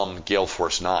from Gale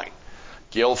Force 9.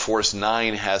 Gale Force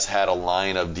 9 has had a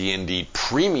line of D&D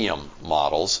premium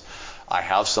models. I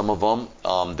have some of them.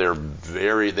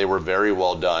 They were very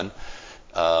well done.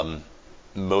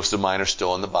 Most of mine are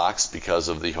still in the box because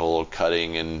of the whole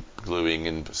cutting and gluing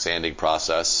and sanding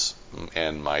process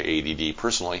and my ADD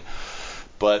personally.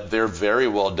 But they're very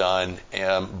well done.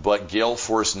 But Gale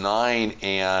Force 9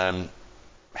 and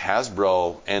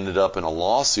Hasbro ended up in a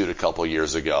lawsuit a couple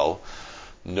years ago.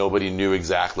 Nobody knew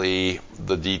exactly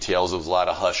the details. It was a lot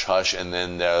of hush-hush, and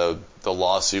then the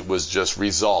lawsuit was just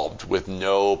resolved with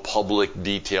no public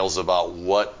details about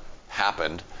what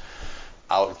happened.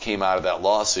 Came out of that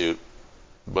lawsuit.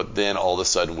 But then all of a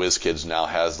sudden, WizKids now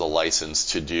has the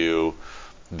license to do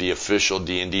the official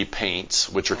D&D paints,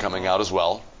 which are coming out as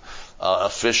well.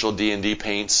 Official D&D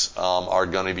paints are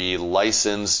going to be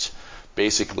licensed,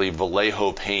 basically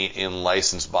Vallejo paint in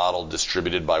licensed bottle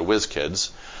distributed by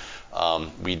WizKids.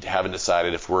 We haven't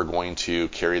decided if we're going to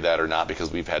carry that or not,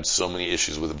 because we've had so many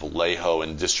issues with Vallejo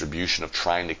and distribution of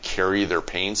trying to carry their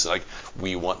paints. Like,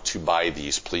 we want to buy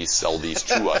these, please sell these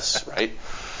to us, right?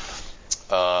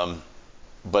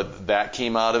 But that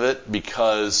came out of it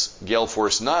because Gale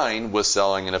Force 9 was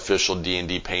selling an official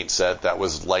D&D paint set that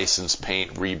was licensed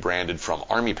paint rebranded from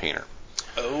Army Painter.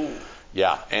 Oh.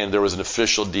 Yeah, and there was an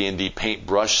official D&D paint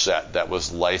brush set that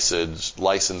was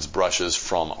licensed brushes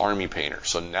from Army Painter.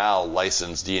 So now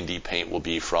licensed D&D paint will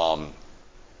be from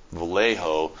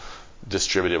Vallejo,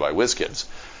 distributed by WizKids.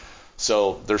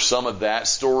 So there's some of that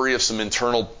story of some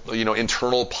internal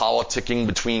politicking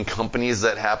between companies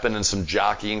that happened, and some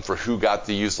jockeying for who got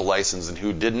to use the license and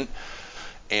who didn't.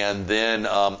 And then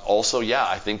also,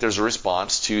 I think there's a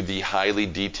response to the highly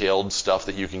detailed stuff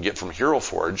that you can get from Hero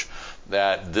Forge,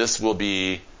 that this will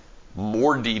be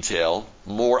more detail,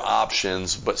 more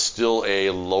options, but still a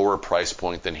lower price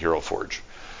point than Hero Forge.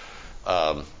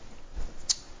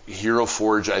 Hero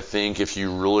Forge, I think, if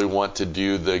you really want to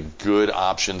do the good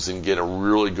options and get a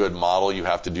really good model, you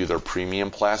have to do their premium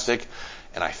plastic.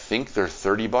 And I think they're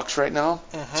 $30 right now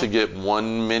to get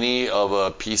one mini of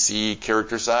a PC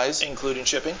character size. Including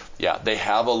shipping? Yeah, they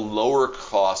have a lower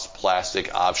cost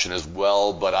plastic option as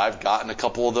well, but I've gotten a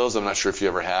couple of those. I'm not sure if you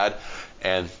ever had.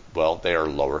 And, well, they are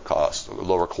lower cost,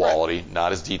 lower quality, right.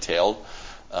 Not as detailed.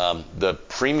 The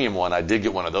premium one, I did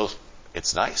get one of those.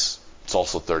 It's nice. It's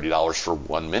also $30 for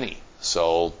one mini.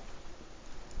 So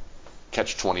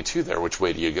catch 22 there. Which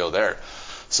way do you go there?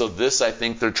 So this, I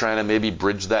think they're trying to maybe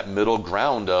bridge that middle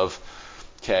ground of,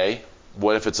 okay,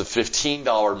 what if it's a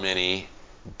 $15 mini,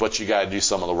 but you got to do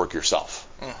some of the work yourself?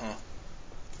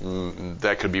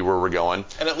 That could be where we're going.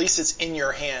 And at least it's in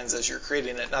your hands as you're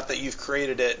creating it, not that you've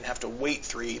created it and have to wait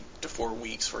 3 to 4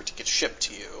 weeks for it to get shipped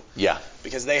to you. Yeah.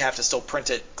 Because they have to still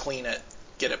print it, clean it,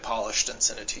 get it polished, and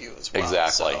send it to you as well.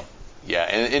 Exactly. So. Yeah,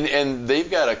 and they've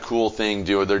got a cool thing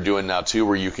they're doing now too,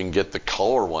 where you can get the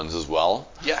color ones as well.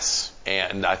 Yes.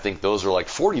 And I think those are like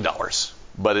 $40,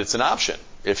 but it's an option.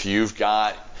 If you've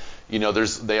got,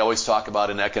 they always talk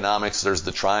about in economics, there's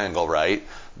the triangle, right?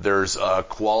 There's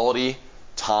quality,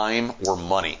 time, or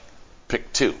money.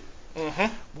 Pick two.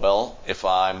 Mm-hmm. Well, if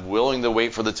I'm willing to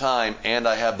wait for the time and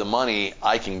I have the money,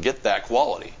 I can get that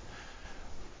quality.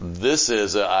 This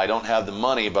is, I don't have the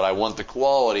money, but I want the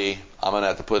quality. I'm going to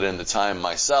have to put in the time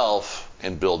myself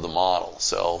and build the model.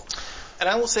 And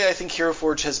I will say I think Hero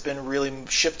Forge has been really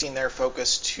shifting their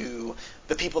focus to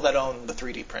the people that own the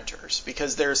 3D printers,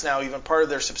 because there's now even part of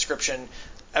their subscription.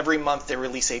 Every month they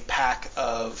release a pack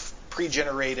of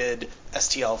pre-generated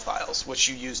STL files, which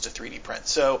you use to 3D print.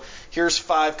 So here's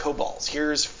 5 kobolds,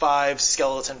 here's 5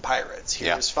 skeleton pirates,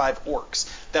 here's 5 orcs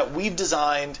that we've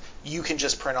designed. You can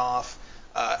just print off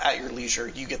at your leisure.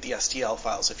 You get the STL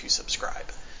files if you subscribe.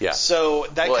 Yeah. So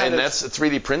that that's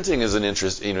 3D printing is an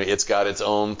interest. It's got its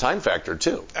own time factor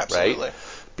too. Absolutely. Right?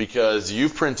 Because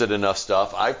you've printed enough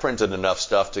stuff, I've printed enough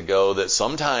stuff to go that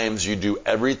sometimes you do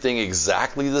everything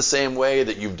exactly the same way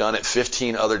that you've done it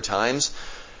 15 other times,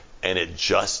 and it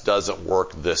just doesn't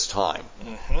work this time,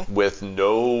 with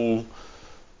no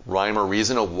rhyme or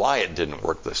reason of why it didn't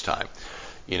work this time.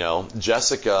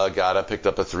 Jessica picked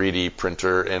up a 3D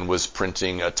printer and was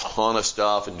printing a ton of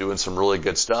stuff and doing some really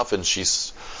good stuff. And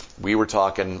we were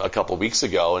talking a couple of weeks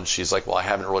ago, and she's like, "Well, I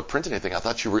haven't really printed anything.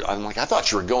 I'm like, I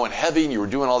thought you were going heavy and you were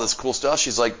doing all this cool stuff."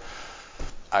 She's like,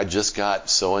 "I just got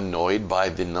so annoyed by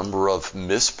the number of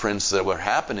misprints that were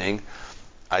happening.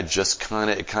 I just kind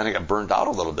of got burned out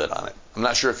a little bit on it." I'm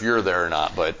not sure if you're there or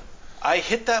not, but I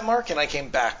hit that mark and I came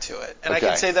back to it. And I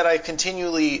can say that I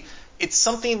continually. It's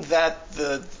something that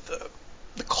the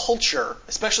culture,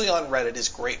 especially on Reddit, is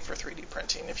great for 3D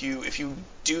printing if you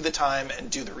do the time and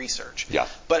do the research. Yeah.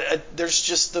 But there's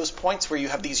just those points where you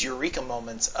have these eureka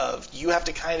moments of you have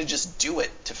to kind of just do it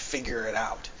to figure it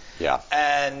out. Yeah.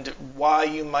 And why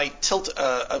you might tilt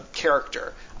a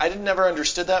character. I never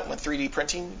understood that when 3D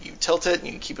printing. You tilt it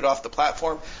and you keep it off the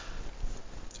platform.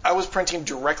 I was printing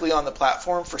directly on the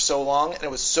platform for so long, and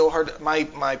it was so hard. My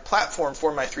platform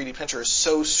for my 3D printer is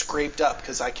so scraped up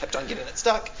because I kept on getting it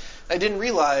stuck. I didn't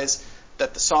realize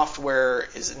that the software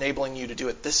is enabling you to do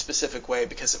it this specific way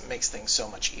because it makes things so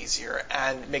much easier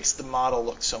and makes the model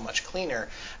look so much cleaner.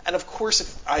 And of course,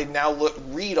 if I now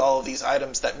read all of these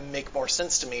items that make more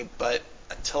sense to me, but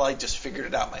until I just figured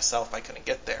it out myself, I couldn't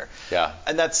get there. Yeah.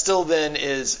 And that still then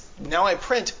is, now I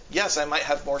print, yes, I might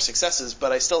have more successes,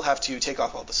 but I still have to take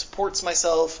off all the supports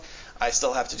myself. I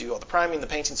still have to do all the priming, the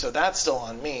painting, so that's still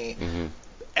on me. Mm-hmm.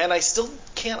 And I still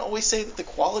can't always say that the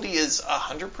quality is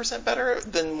 100% better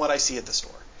than what I see at the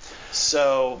store.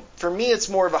 So for me, it's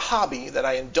more of a hobby that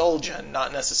I indulge in,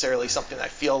 not necessarily something I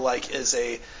feel like is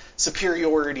a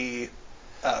superiority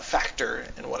factor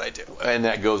in what I do. And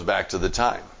that goes back to the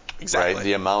time. Exactly. Right?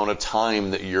 The amount of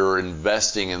time that you're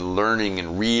investing in learning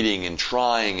and reading and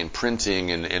trying and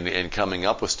printing and coming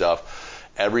up with stuff,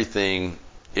 everything,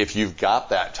 if you've got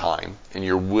that time and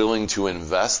you're willing to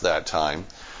invest that time,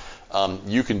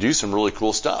 you can do some really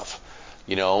cool stuff.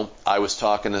 I was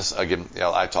talking this again.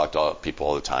 I talk to people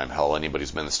all the time. Hell, anybody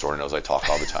who's been in the store knows I talk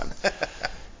all the time.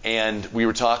 And we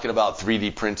were talking about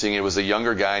 3D printing. It was a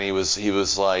younger guy, and he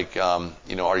was like, are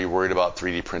you worried about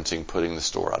 3D printing putting the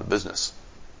store out of business?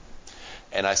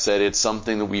 And I said, it's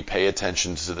something that we pay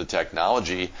attention to the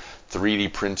technology.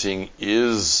 3D printing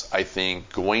is, I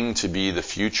think, going to be the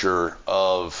future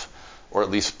of, or at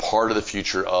least part of the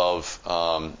future of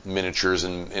miniatures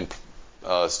and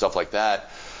stuff like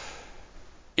that.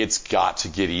 It's got to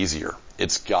get easier.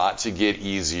 It's got to get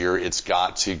easier. It's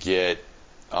got to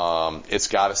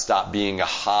stop being a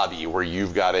hobby where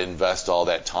you've got to invest all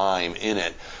that time in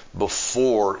it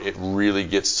before it really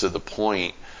gets to the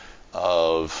point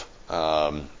of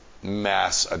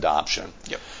mass adoption.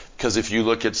 Yep. Because if you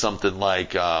look at something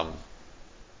like,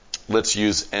 let's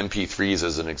use MP3s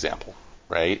as an example,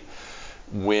 right?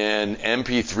 When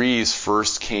MP3s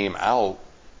first came out,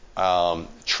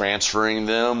 transferring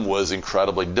them was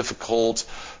incredibly difficult.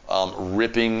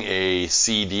 Ripping a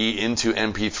CD into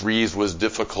MP3s was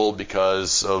difficult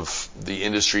because of the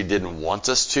industry didn't want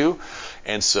us to,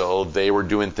 and so they were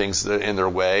doing things in their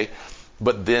way.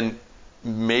 But then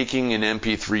making an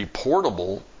MP3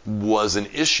 portable was an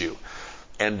issue.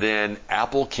 And then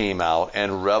Apple came out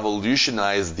and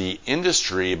revolutionized the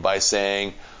industry by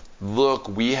saying, look,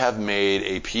 we have made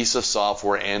a piece of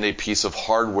software and a piece of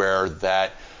hardware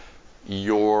that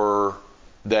your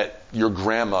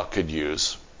grandma could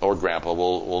use, or grandpa,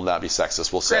 will not be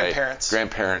sexist, we'll say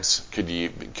grandparents could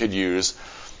use.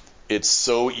 It's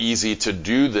so easy to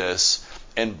do this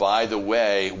And by the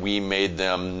way, we made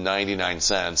them 99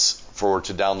 cents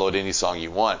to download any song you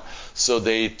want. So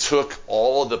they took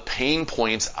all of the pain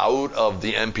points out of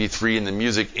the MP3 and the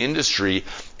music industry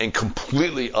and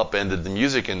completely upended the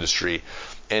music industry.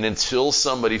 And until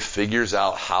somebody figures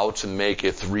out how to make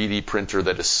a 3D printer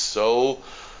that is so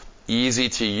easy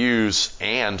to use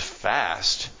and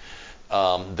fast,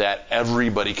 that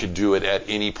everybody could do it at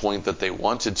any point that they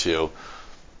wanted to,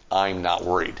 I'm not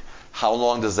worried. How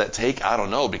long does that take? I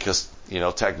don't know, because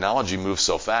technology moves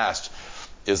so fast.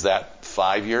 Is that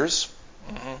 5 years?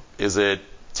 Mm-hmm. Is it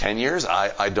 10 years?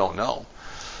 I don't know.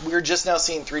 We're just now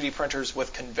seeing 3D printers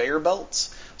with conveyor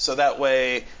belts, so that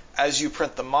way, as you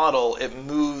print the model, it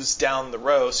moves down the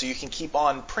row, so you can keep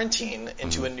on printing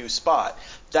into a new spot.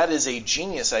 That is a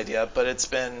genius idea, but it's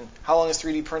been, how long has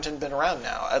 3D printing been around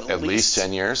now? At least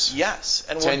 10 years? Yes.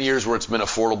 And 10 years where it's been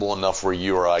affordable enough where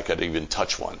you or I could even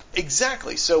touch one.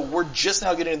 Exactly. So we're just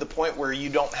now getting to the point where you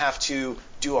don't have to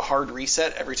do a hard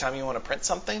reset every time you want to print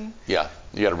something. Yeah.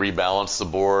 You got to rebalance the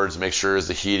boards, make sure is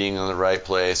the heating in the right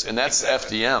place. And that's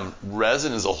exactly. FDM.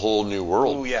 Resin is a whole new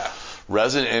world. Oh, yeah.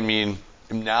 Resin,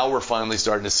 now we're finally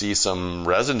starting to see some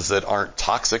resins that aren't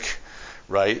toxic,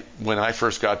 right? When I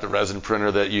first got the resin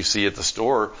printer that you see at the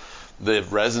store, the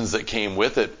resins that came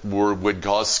with it would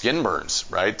cause skin burns,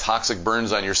 right? Toxic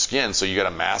burns on your skin. So you got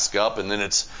to mask up, and then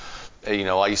it's,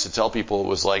 I used to tell people it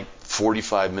was like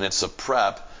 45 minutes of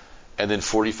prep and then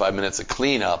 45 minutes of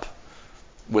cleanup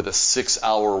with a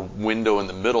 6-hour window in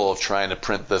the middle of trying to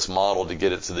print this model to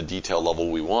get it to the detail level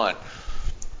we want.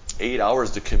 8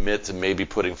 hours to commit to maybe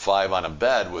putting 5 on a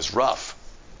bed was rough.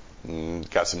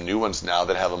 Got some new ones now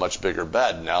that have a much bigger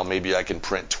bed. Now maybe I can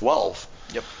print 12.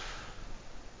 Yep.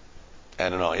 I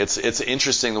don't know. It's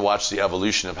interesting to watch the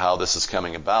evolution of how this is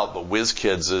coming about. But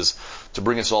WizKids is, to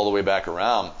bring us all the way back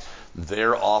around,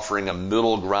 they're offering a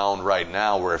middle ground right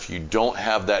now where if you don't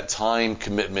have that time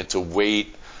commitment to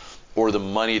wait or the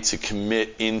money to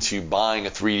commit into buying a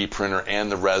 3D printer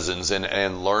and the resins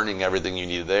and learning everything you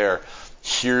need there,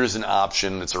 here's an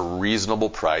option. It's a reasonable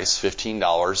price,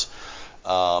 $15,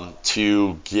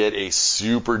 to get a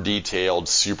super detailed,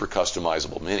 super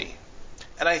customizable Mini.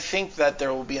 And I think that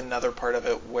there will be another part of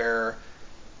it where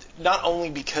not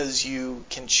only because you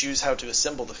can choose how to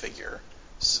assemble the figure,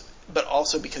 but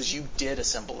also because you did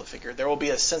assemble the figure, there will be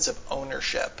a sense of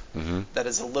ownership that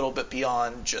is a little bit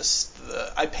beyond just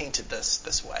I painted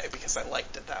this way because I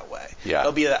liked it that way. Yeah.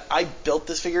 It'll be that I built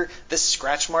this figure. This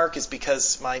scratch mark is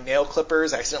because my nail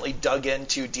clippers accidentally dug in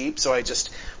too deep, so I just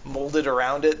molded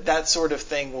around it. That sort of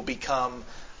thing will become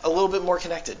a little bit more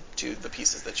connected to the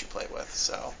pieces that you play with.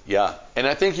 So yeah, and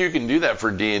I think you can do that for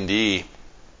D&D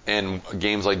and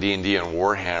games like D&D and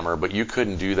Warhammer, but you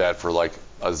couldn't do that for like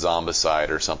a Zombicide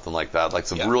or something like that. Like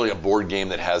really a board game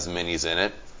that has minis in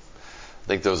it. I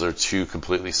think those are two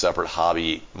completely separate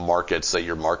hobby markets that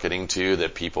you're marketing to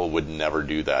that people would never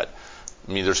do that.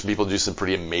 There's some people who do some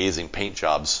pretty amazing paint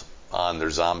jobs on their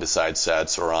Zombicide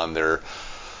sets or on their,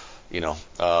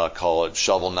 call it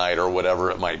Shovel Knight or whatever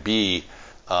it might be.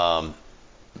 But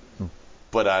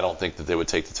I don't think that they would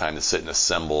take the time to sit and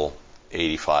assemble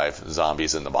 85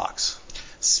 zombies in the box.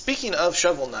 Speaking of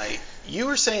Shovel Knight, you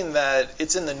were saying that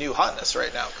it's in the new hotness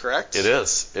right now, correct? It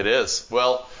is.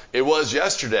 Well, it was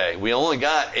yesterday. We only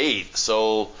got 8.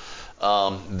 So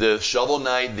the Shovel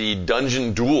Knight, the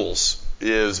Dungeon Duels,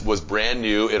 was brand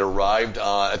new. It arrived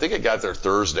on, I think it got there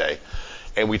Thursday.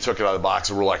 And we took it out of the box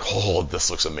and we're like, oh, this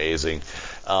looks amazing.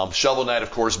 Shovel Knight, of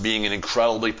course, being an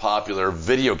incredibly popular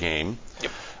video game.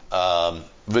 Yep.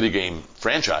 Video game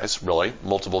franchise, really,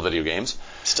 multiple video games.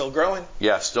 Still growing.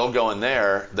 Yeah, still going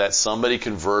there, that somebody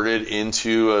converted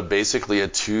into basically a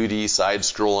 2D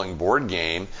side-scrolling board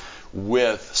game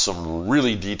with some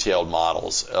really detailed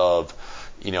models of,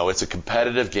 it's a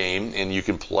competitive game, and you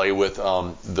can play with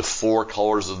the 4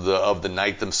 colors of the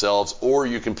knight themselves, or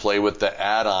you can play with the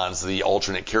add-ons, the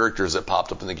alternate characters that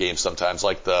popped up in the game sometimes,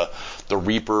 like the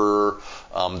Reaper.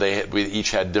 We each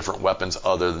had different weapons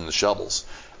other than the shovels.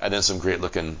 And then some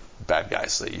great-looking bad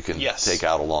guys that you can take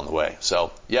out along the way.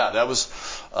 So, yeah, that was...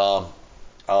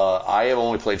 I have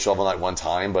only played Shovel Knight one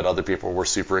time, but other people were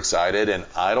super excited. And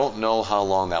I don't know how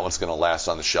long that one's going to last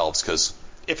on the shelves, because...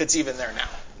 If it's even there now.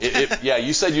 Yeah,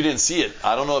 you said you didn't see it.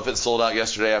 I don't know if it sold out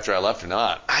yesterday after I left or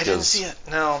not. I didn't see it,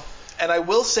 no. And I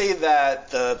will say that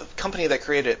the company that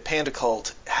created it, Panda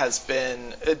Cult, has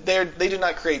been... They did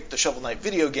not create the Shovel Knight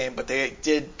video game, but they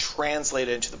did translate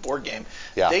it into the board game.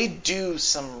 Yeah. They do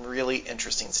some really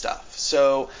interesting stuff.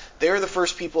 So they were the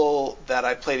first people that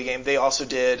I played a game. They also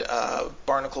did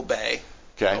Barnacle Bay.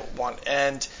 Okay.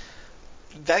 And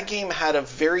that game had a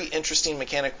very interesting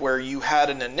mechanic where you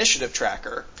had an initiative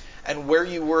tracker, and where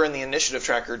you were in the initiative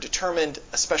tracker determined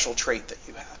a special trait that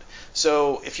you had.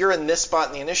 So if you're in this spot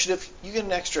in the initiative, you get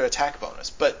an extra attack bonus,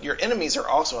 but your enemies are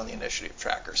also on the initiative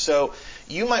tracker. So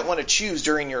you might want to choose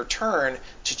during your turn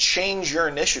to change your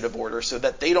initiative order so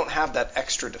that they don't have that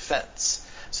extra defense,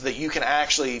 so that you can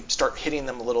actually start hitting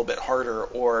them a little bit harder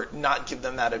or not give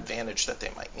them that advantage that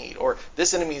they might need. Or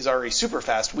this enemy is already super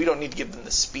fast, we don't need to give them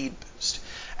the speed boost.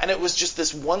 And it was just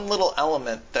this one little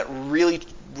element that really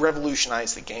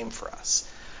revolutionized the game for us.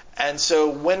 And so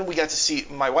when we got to see,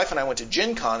 my wife and I went to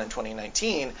Gen Con in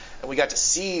 2019, and we got to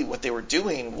see what they were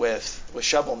doing with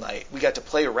Shovel Knight. We got to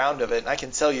play a round of it, and I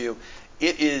can tell you,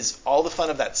 it is all the fun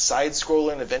of that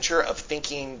side-scrolling adventure of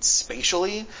thinking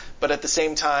spatially, but at the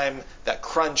same time, that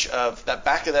crunch of that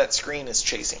back of that screen is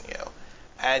chasing you,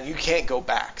 and you can't go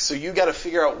back. So you got to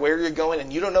figure out where you're going,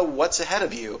 and you don't know what's ahead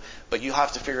of you, but you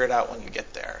have to figure it out when you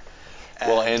get there.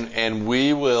 And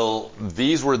we will,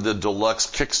 these were the deluxe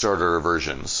Kickstarter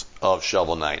versions of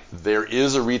Shovel Knight. There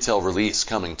is a retail release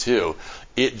coming too.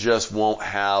 It just won't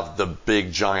have the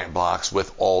big giant box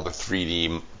with all the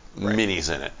 3D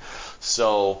minis in it.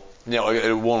 So,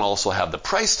 it won't also have the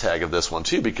price tag of this one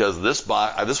too, because this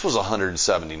was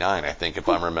 $179, I think, if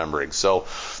I'm remembering. So,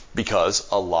 because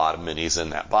a lot of minis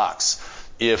in that box.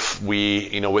 If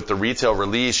we, with the retail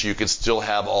release, you could still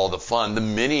have all the fun. The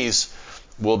minis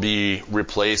will be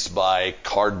replaced by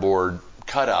cardboard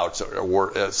cutouts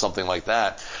or something like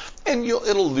that, and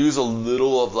it'll lose a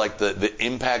little of like the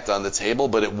impact on the table,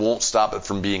 but it won't stop it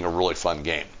from being a really fun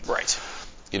game. Right.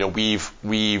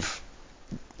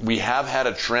 We have had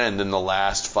a trend in the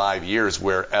last 5 years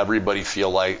where everybody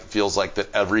feels like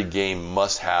that every game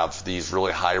must have these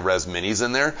really high res minis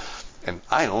in there. And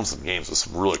I own some games with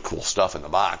some really cool stuff in the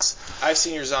box. I've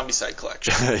seen your Zombicide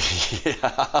collection.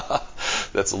 Yeah,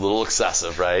 that's a little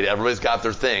excessive, right? Everybody's got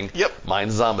their thing. Yep.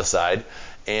 Mine's Zombicide,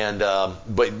 and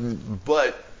but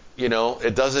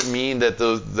it doesn't mean that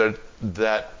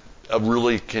that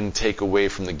really can take away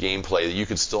from the gameplay. You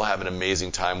could still have an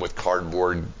amazing time with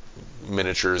cardboard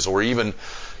miniatures, or even,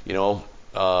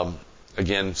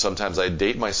 again, sometimes I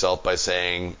date myself by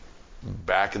saying,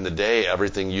 back in the day,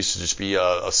 everything used to just be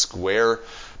a square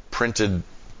printed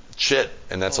chit,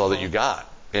 and that's all that you got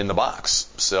in the box.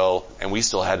 So, and we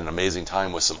still had an amazing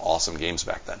time with some awesome games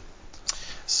back then.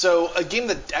 So, a game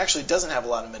that actually doesn't have a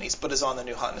lot of minis, but is on the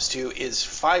new hotness too, is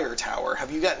Fire Tower.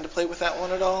 Have you gotten to play with that one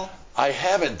at all? I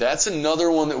haven't. That's another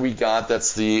one that we got.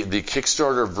 That's the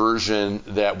Kickstarter version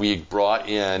that we brought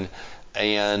in,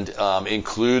 and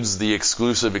includes the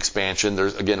exclusive expansion.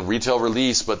 There's, again, retail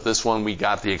release, but this one we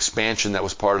got the expansion that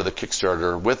was part of the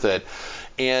Kickstarter with it.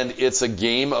 And it's a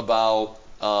game about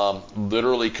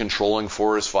literally controlling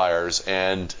forest fires,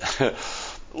 and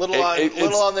little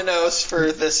on the nose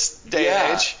for this day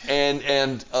and age.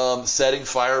 And setting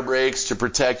fire breaks to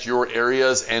protect your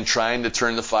areas and trying to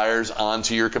turn the fires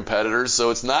onto your competitors.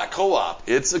 So it's not co-op.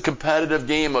 It's a competitive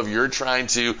game of you're trying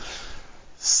to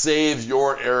save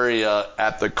your area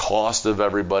at the cost of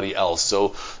everybody else.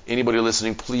 So anybody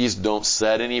listening, please don't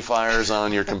set any fires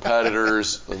on your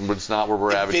competitors. It's not what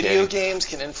we're advocating. Video games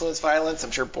can influence violence. I'm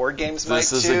sure board games might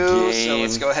too. This is a game. So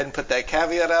let's go ahead and put that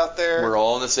caveat out there. We're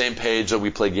all on the same page that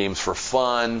we play games for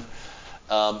fun.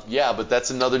 But that's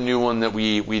another new one that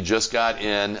we just got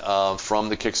in from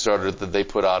the Kickstarter that they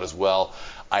put out as well.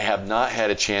 I have not had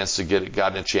a chance to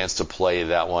gotten a chance to play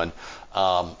that one.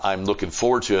 I'm looking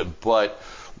forward to it, but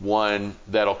one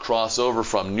that'll cross over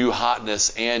from new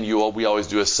hotness, and we always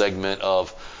do a segment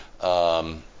of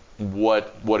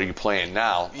what are you playing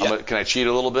now? Yep. Can I cheat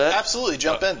a little bit? Absolutely,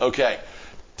 jump in. Okay,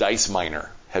 Dice Miner.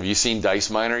 Have you seen Dice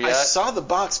Miner yet? I saw the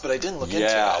box, but I didn't look into it.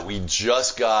 Yeah, we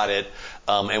just got it,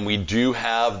 and we do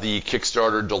have the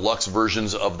Kickstarter deluxe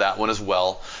versions of that one as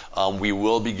well. We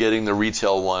will be getting the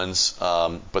retail ones,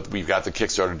 but we've got the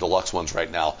Kickstarter deluxe ones right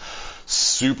now.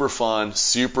 Super fun,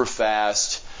 super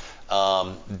fast.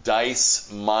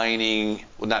 Dice mining,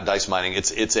 well, not dice mining,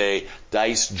 it's a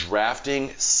dice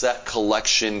drafting set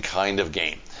collection kind of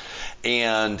game.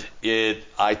 And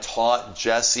I taught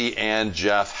Jesse and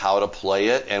Jeff how to play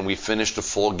it, and we finished a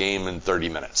full game in 30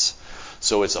 minutes.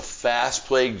 So it's a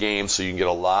fast-played game, so you can get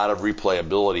a lot of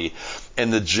replayability.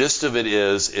 And the gist of it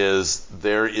is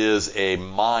there is a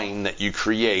mine that you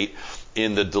create.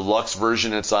 In the deluxe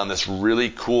version, it's on this really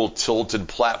cool tilted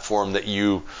platform that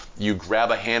you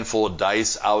grab a handful of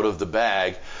dice out of the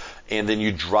bag, and then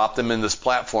you drop them in this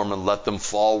platform and let them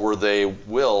fall where they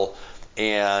will,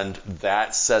 and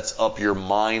that sets up your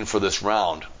mine for this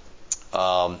round.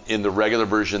 In the regular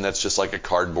version, that's just like a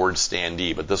cardboard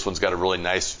standee, but this one's got a really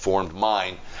nice formed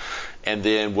mine. And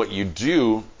then what you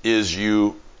do is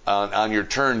you on your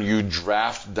turn, you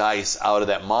draft dice out of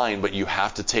that mine, but you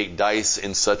have to take dice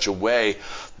in such a way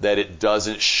that it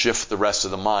doesn't shift the rest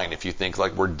of the mine. If you think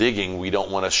like we're digging, we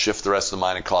don't want to shift the rest of the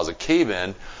mine and cause a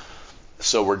cave-in,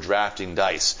 so we're drafting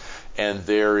dice. And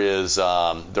there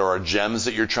are gems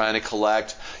that you're trying to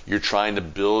collect. You're trying to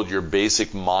build your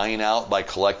basic mine out by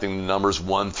collecting the numbers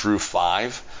 1 through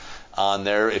 5 on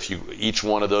there. If each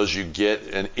one of those you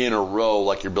get in a row,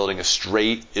 like you're building a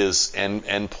straight, is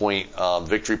end point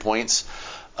victory points.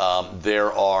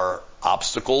 There are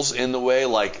obstacles in the way,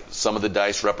 like some of the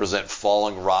dice represent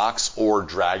falling rocks or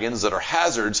dragons that are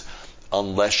hazards,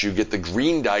 unless you get the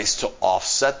green dice to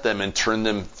offset them and turn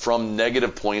them from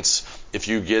negative points. If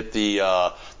you get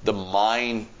the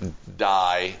mine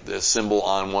die, the symbol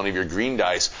on one of your green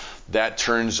dice, that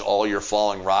turns all your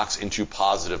falling rocks into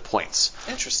positive points.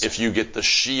 Interesting. If you get the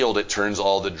shield, it turns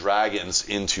all the dragons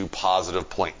into positive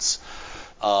points.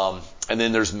 And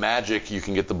then there's magic. You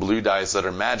can get the blue dice that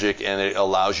are magic, and it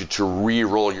allows you to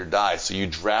re-roll your die. So you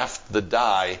draft the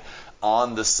die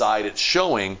on the side it's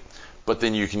showing, but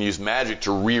then you can use magic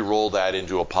to re-roll that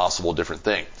into a possible different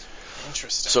thing.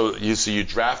 Interesting. So you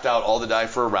draft out all the die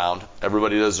for a round.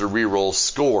 Everybody does their re-roll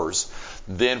scores.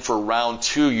 Then for round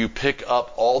 2, you pick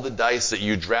up all the dice that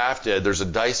you drafted. There's a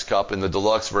dice cup in the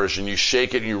deluxe version. You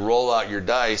shake it and you roll out your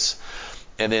dice,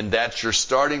 and then that's your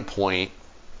starting point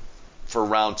for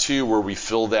round 2, where we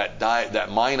fill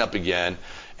that mine up again.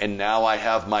 And now I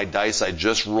have my dice I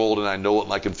just rolled, and I know what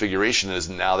my configuration is.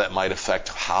 Now that might affect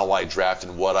how I draft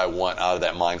and what I want out of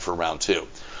that mine for round 2.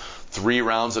 3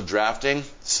 rounds of drafting,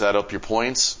 set up your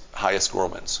points, highest score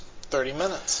wins. 30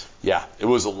 minutes. Yeah, it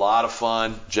was a lot of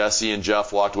fun. Jesse and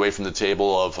Jeff walked away from the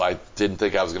table of, I didn't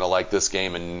think I was going to like this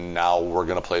game, and now we're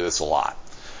going to play this a lot.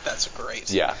 That's great.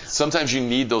 Yeah. Sometimes you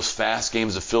need those fast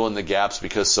games to fill in the gaps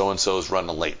because so-and-so is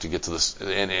running late to get to this.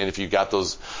 And if you got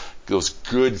those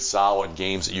good, solid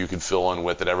games that you can fill in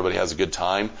with, that everybody has a good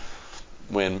time,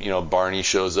 when Barney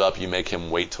shows up, you make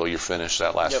him wait till you're finished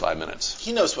that last 5 minutes.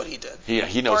 He knows what he did. Yeah,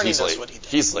 he knows Barney he's knows late. What he did.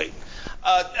 He's late.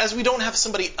 As we don't have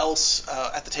somebody else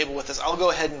at the table with us, I'll go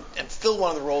ahead and fill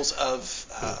one of the roles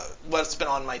of what's been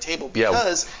on my table,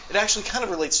 because it actually kind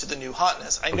of relates to the new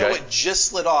hotness. I know it just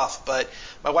slid off, but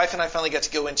my wife and I finally got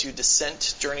to go into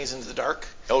Descent: Journeys into the Dark.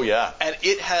 Oh, yeah. And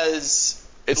it has...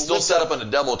 It's still set up on a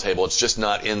demo table. It's just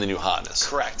not in the new hotness.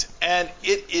 Correct. And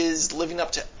it is living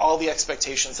up to all the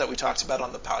expectations that we talked about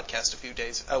on the podcast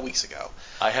weeks ago.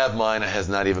 I have mine. It has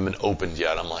not even been opened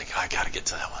yet. I'm like, I got to get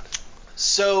to that one.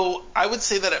 So I would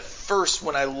say that at first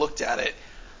when I looked at it,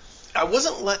 I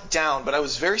wasn't let down, but I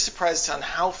was very surprised on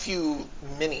how few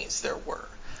minis there were.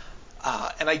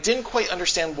 And I didn't quite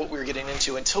understand what we were getting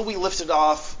into until we lifted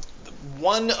off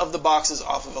one of the boxes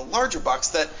off of a larger box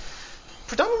that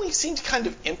predominantly seemed kind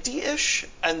of empty-ish,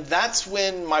 and that's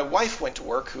when my wife went to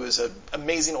work, who is an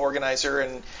amazing organizer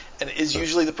and is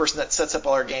usually the person that sets up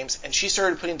all our games, and she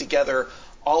started putting together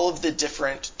all of the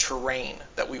different terrain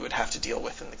that we would have to deal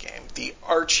with in the game. The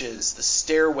arches, the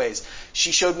stairways.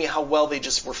 She showed me how well they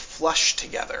just were flushed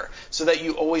together, so that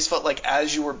you always felt like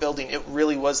as you were building, it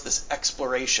really was this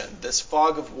exploration. This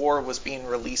fog of war was being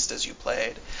released as you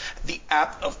played. The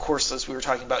app, of course, as we were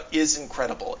talking about, is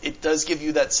incredible. It does give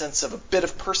you that sense of a bit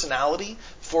of personality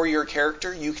for your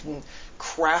character. You can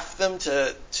craft them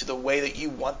to the way that you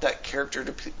want that character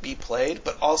to be played,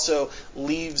 but also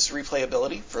leaves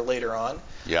replayability for later on.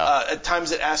 Yeah. At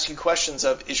times it asks you questions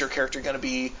of, is your character going to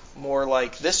be more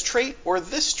like this trait or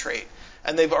this trait?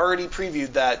 And they've already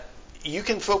previewed that you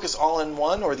can focus all in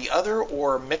one or the other,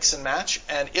 or mix and match,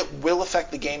 and it will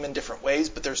affect the game in different ways,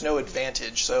 but there's no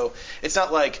advantage. So it's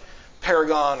not like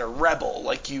Paragon or Rebel.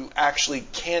 Like, you actually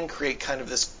can create kind of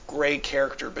this gray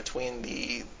character between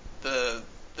the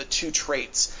two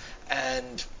traits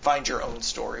and find your own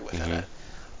story within it.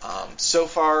 So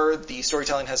far, the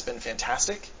storytelling has been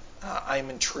fantastic. I'm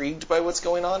intrigued by what's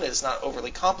going on. It is not overly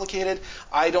complicated.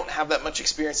 I don't have that much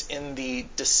experience in the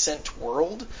Descent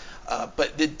world,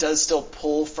 but it does still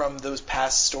pull from those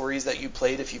past stories that you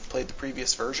played if you've played the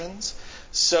previous versions.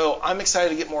 So I'm excited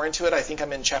to get more into it. I think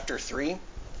I'm in Chapter 3.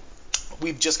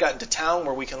 We've just gotten to town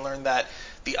where we can learn that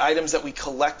the items that we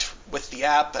collect with the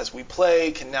app as we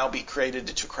play can now be created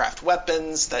to craft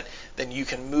weapons that then you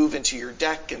can move into your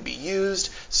deck and be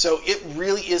used. So it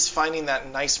really is finding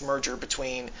that nice merger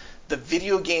between the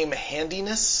video game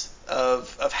handiness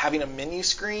of having a menu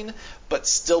screen, but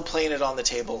still playing it on the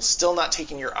table, still not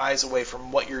taking your eyes away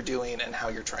from what you're doing and how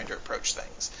you're trying to approach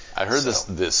things. I heard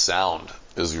this sound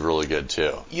is really good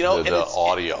too. The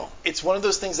audio. It's one of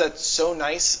those things that's so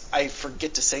nice, I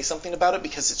forget to say something about it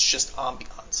because it's just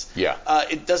ambiance. Yeah.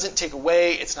 It doesn't take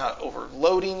away. It's not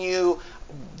overloading you.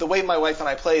 the way my wife and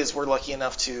I play is we're lucky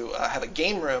enough to have a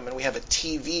game room, and we have a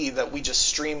TV that we just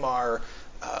stream our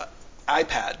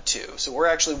iPad to. So we're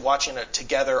actually watching it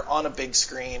together on a big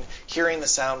screen, hearing the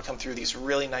sound come through these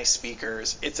really nice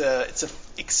speakers. It's a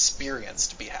experience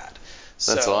to be had.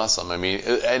 That's awesome. I mean,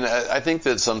 and I think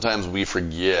that sometimes we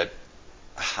forget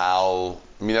how.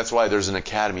 I mean, that's why there's an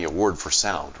Academy Award for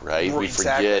sound, right? We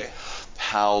forget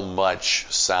how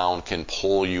much sound can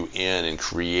pull you in and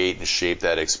create and shape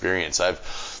that experience. I've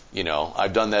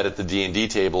done that at the D&D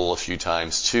table a few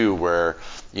times too, where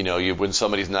when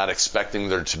somebody's not expecting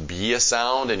there to be a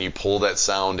sound and you pull that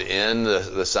sound in,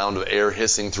 the sound of air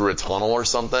hissing through a tunnel or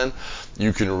something,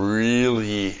 you can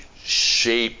really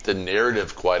shape the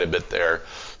narrative quite a bit there.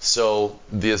 So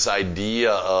this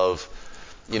idea of,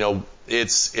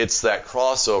 it's that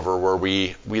crossover where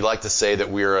we like to say that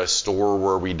we're a store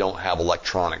where we don't have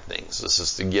electronic things. This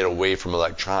is to get away from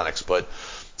electronics, but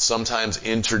sometimes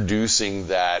introducing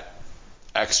that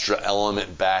extra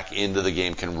element back into the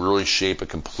game can really shape a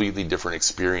completely different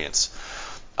experience.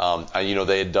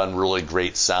 They had done really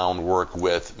great sound work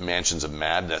with Mansions of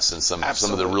Madness and some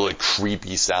of the really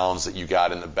creepy sounds that you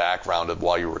got in the background of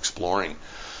while you were exploring.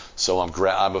 So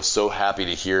I'm so happy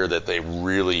to hear that they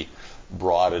really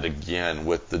brought it again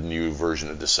with the new version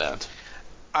of Descent.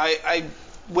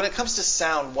 When it comes to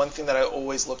sound, one thing that I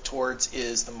always look towards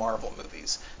is the Marvel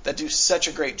movies that do such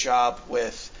a great job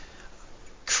with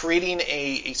creating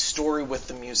a story with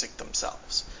the music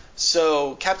themselves.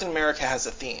 So Captain America has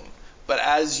a theme, but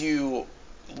as you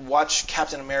watch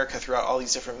Captain America throughout all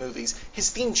these different movies, his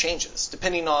theme changes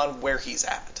depending on where he's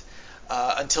at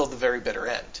until the very bitter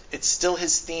end. It's still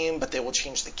his theme, but they will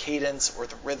change the cadence or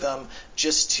the rhythm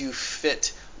just to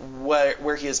fit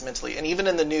where he is mentally. And even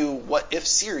in the new What If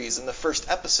series, in the first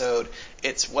episode,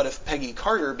 it's what if Peggy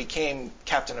Carter became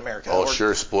Captain America. Oh,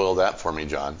 sure, spoil that for me,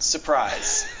 John.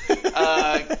 Surprise.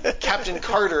 Captain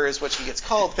Carter is what she gets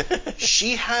called.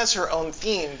 She has her own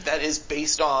theme that is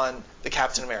based on the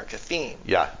Captain America theme.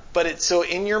 Yeah. But so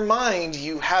in your mind,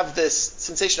 you have this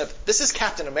sensation of, this is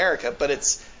Captain America, but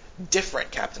it's different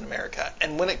Captain America.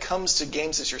 And when it comes to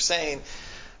games, as you're saying,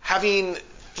 having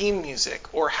theme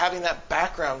music or having that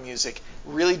background music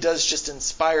really does just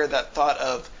inspire that thought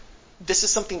of, this is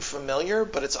something familiar,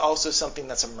 but it's also something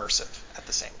that's immersive at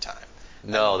the same time.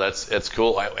 No, that's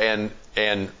cool.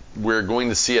 And we're going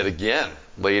to see it again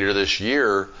later this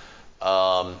year,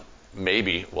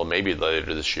 maybe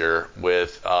later this year,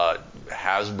 with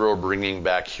Hasbro bringing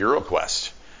back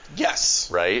HeroQuest. Yes.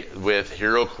 Right? With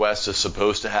HeroQuest is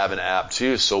supposed to have an app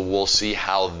too, so we'll see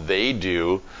how they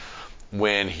do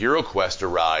when HeroQuest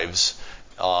arrives,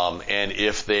 and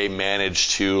if they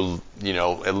manage to,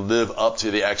 live up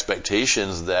to the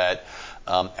expectations that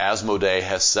Asmodee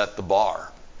has set the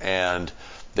bar. And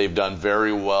they've done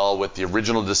very well with the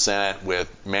original Descent, with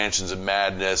Mansions of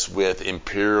Madness, with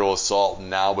Imperial Assault, and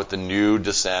now with the new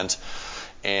Descent.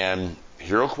 And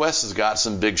HeroQuest has got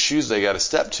some big shoes they got to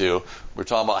step to. We were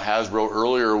talking about Hasbro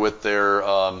earlier with their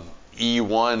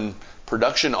E1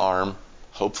 production arm.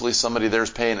 Hopefully somebody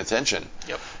there's paying attention.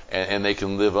 Yep. And they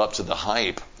can live up to the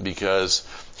hype, because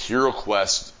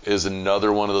HeroQuest is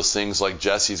another one of those things, like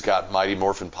Jesse's got Mighty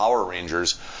Morphin Power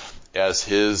Rangers as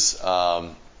his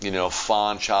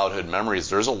fond childhood memories.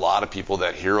 There's a lot of people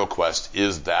that HeroQuest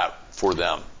is that for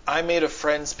them. I made a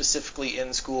friend specifically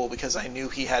in school because I knew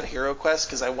he had HeroQuest,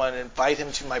 because I wanted to invite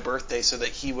him to my birthday so that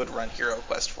he would run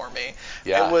HeroQuest for me.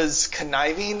 Yeah. It was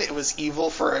conniving. It was evil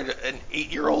for an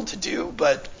 8-year-old to do,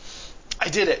 but I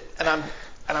did it, and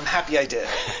I'm happy I did.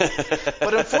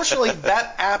 But unfortunately,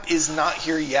 that app is not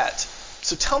here yet.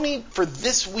 So tell me, for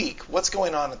this week, what's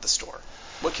going on at the store?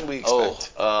 What can we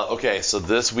expect? Okay. So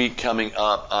this week coming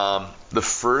up, the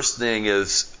first thing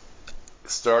is,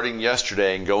 starting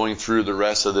yesterday and going through the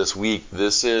rest of this week,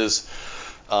 this is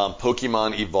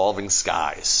Pokemon Evolving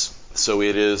Skies. So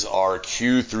it is our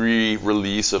Q3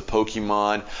 release of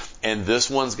Pokemon, and this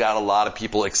one's got a lot of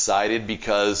people excited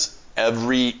because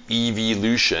every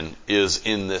evolution is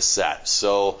in this set.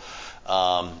 So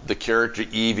the character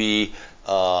Eevee,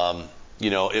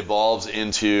 evolves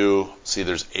into,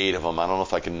 there's 8 of them. I don't know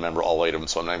if I can remember all 8 of them,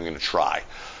 so I'm not even going to try.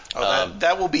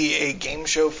 That will be a game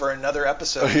show for another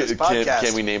episode of this podcast.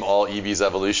 Can we name all Eevee's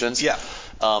evolutions? Yeah.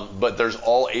 But there's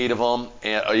all 8 of them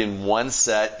in one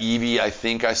set. Eevee, I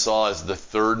think I saw, is the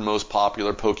 3rd most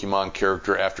popular Pokemon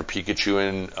character after Pikachu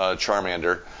and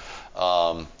Charmander.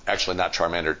 Actually, not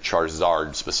Charmander,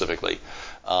 Charizard specifically.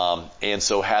 And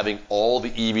so having all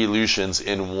the evolutions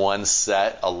in one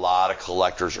set, a lot of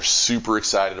collectors are super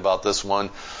excited about this one.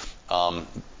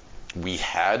 We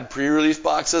had pre-release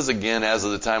boxes. Again, as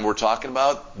of the time we're talking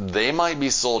about, they might be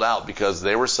sold out because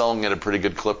they were selling at a pretty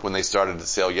good clip when they started to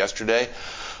sale yesterday.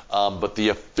 But the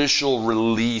official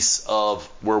release of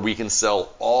where we can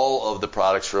sell all of the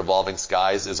products for Evolving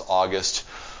Skies is August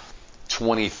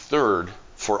 23rd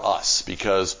for us,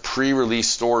 because pre-release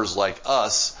stores like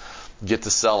us get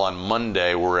to sell on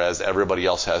Monday, whereas everybody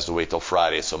else has to wait till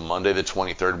Friday. So Monday the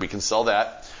 23rd, we can sell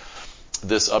that.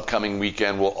 This upcoming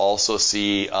weekend, we'll also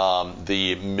see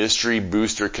the Mystery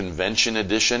Booster Convention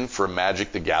Edition for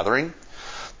Magic the Gathering.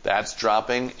 That's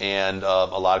dropping, and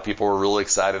a lot of people are really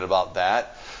excited about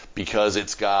that because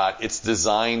it's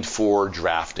designed for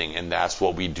drafting, and that's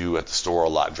what we do at the store a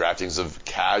lot. Drafting is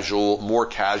a more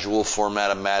casual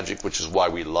format of Magic, which is why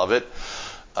we love it.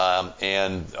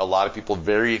 And a lot of people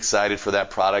very excited for that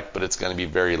product, but it's going to be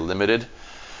very limited.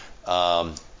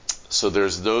 So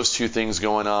there's those two things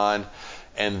going on.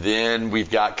 And then we've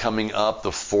got coming up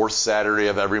the fourth Saturday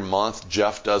of every month,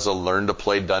 Jeff does a Learn to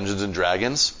Play Dungeons and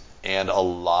Dragons. And a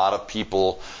lot of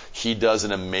people, he does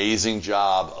an amazing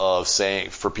job of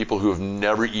saying, for people who have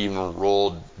never even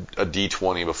rolled a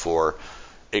D20 before,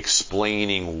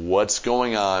 explaining what's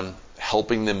going on,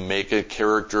 helping them make a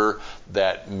character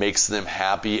that makes them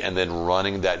happy, and then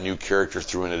running that new character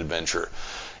through an adventure.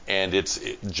 And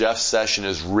Jeff's session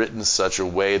is written such a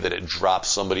way that it drops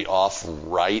somebody off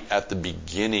right at the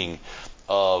beginning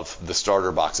of the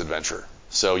starter box adventure.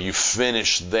 So you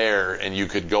finish there, and you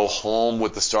could go home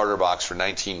with the starter box for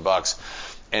 $19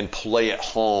 and play at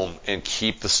home and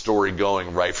keep the story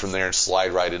going right from there and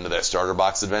slide right into that starter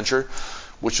box adventure,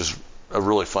 which is a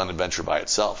really fun adventure by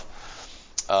itself.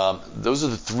 Those are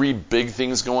the three big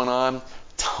things going on.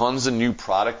 Tons of new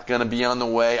product going to be on the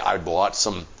way. I bought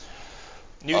some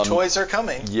new toys are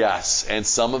coming. Yes, and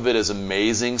some of it is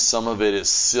amazing. Some of it is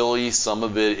silly. Some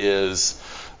of it is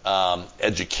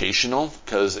educational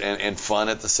and fun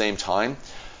at the same time.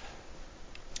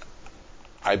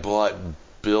 I bought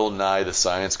Bill Nye the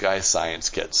Science Guy science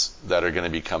kits that are going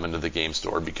to be coming to the game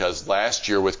store, because last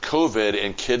year with COVID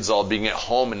and kids all being at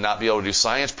home and not be able to do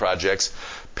science projects,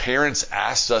 parents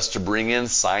asked us to bring in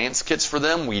science kits for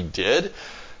them. We did.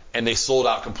 And they sold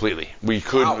out completely. We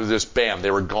couldn't, just bam, they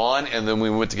were gone. And then we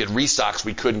went to get restocks.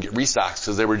 We couldn't get restocks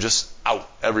because they were just out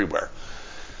everywhere.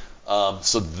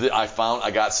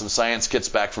 I got some science kits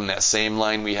back from that same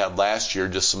line we had last year,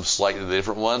 just some slightly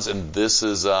different ones. And these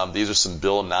are some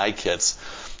Bill Nye kits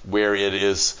where it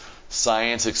is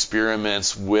science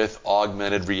experiments with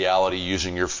augmented reality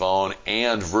using your phone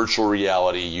and virtual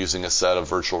reality using a set of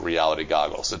virtual reality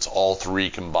goggles. It's all three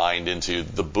combined into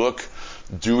the book,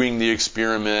 doing the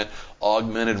experiment,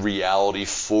 augmented reality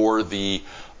for the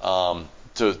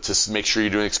to make sure you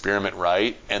do an experiment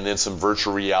right, and then some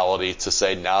virtual reality to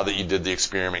say, now that you did the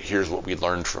experiment, here's what we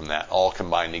learned from that, all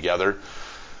combined together.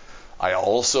 I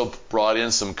also brought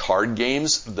in some card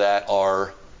games that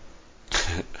are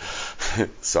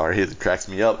sorry, it cracks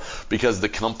me up, because the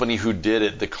company who did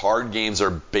it, the card games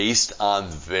are based on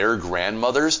their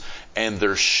grandmothers, and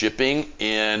they're shipping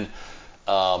in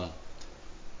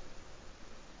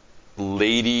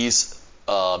ladies'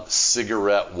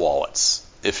 cigarette wallets.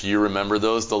 If you remember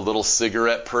those, the little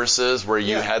cigarette purses where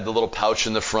you had the little pouch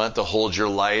in the front to hold your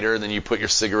lighter, then you put your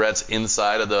cigarettes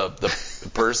inside of the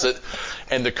purse,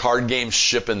 and the card game's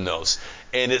shipping those.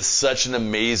 And it's such an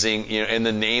amazing, and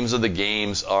the names of the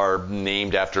games are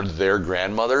named after their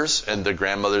grandmothers and the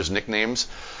grandmothers' nicknames,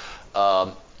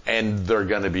 and they're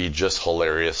going to be just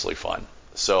hilariously fun.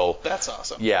 So that's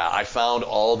awesome. Yeah, I found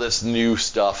all this new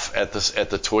stuff at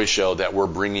the toy show that we're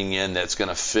bringing in that's going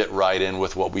to fit right in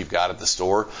with what we've got at the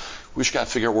store. We just got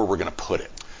to figure out where we're going to put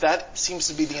it. That seems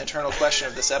to be the internal question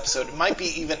of this episode. It might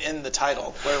be even in the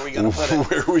title. Where are we going to put it?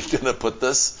 Where are we going to put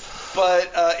this? But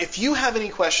if you have any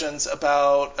questions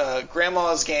about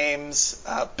Grandma's games,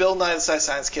 Bill Nye the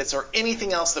Science Kits, or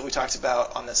anything else that we talked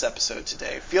about on this episode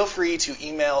today, feel free to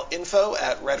email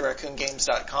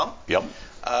info@redraccoongames.com. Yep.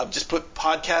 Just put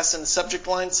podcast in the subject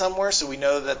line somewhere so we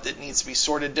know that it needs to be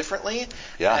sorted differently.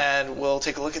 Yeah. And we'll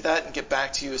take a look at that and get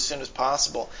back to you as soon as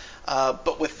possible.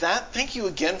 But with that, thank you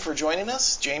again for joining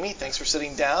us. Jamie, thanks for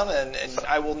sitting down. And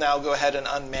I will now go ahead and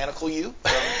unmanacle you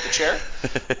from the chair.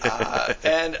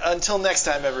 And until next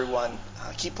time, everyone,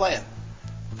 keep playing.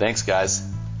 Thanks, guys.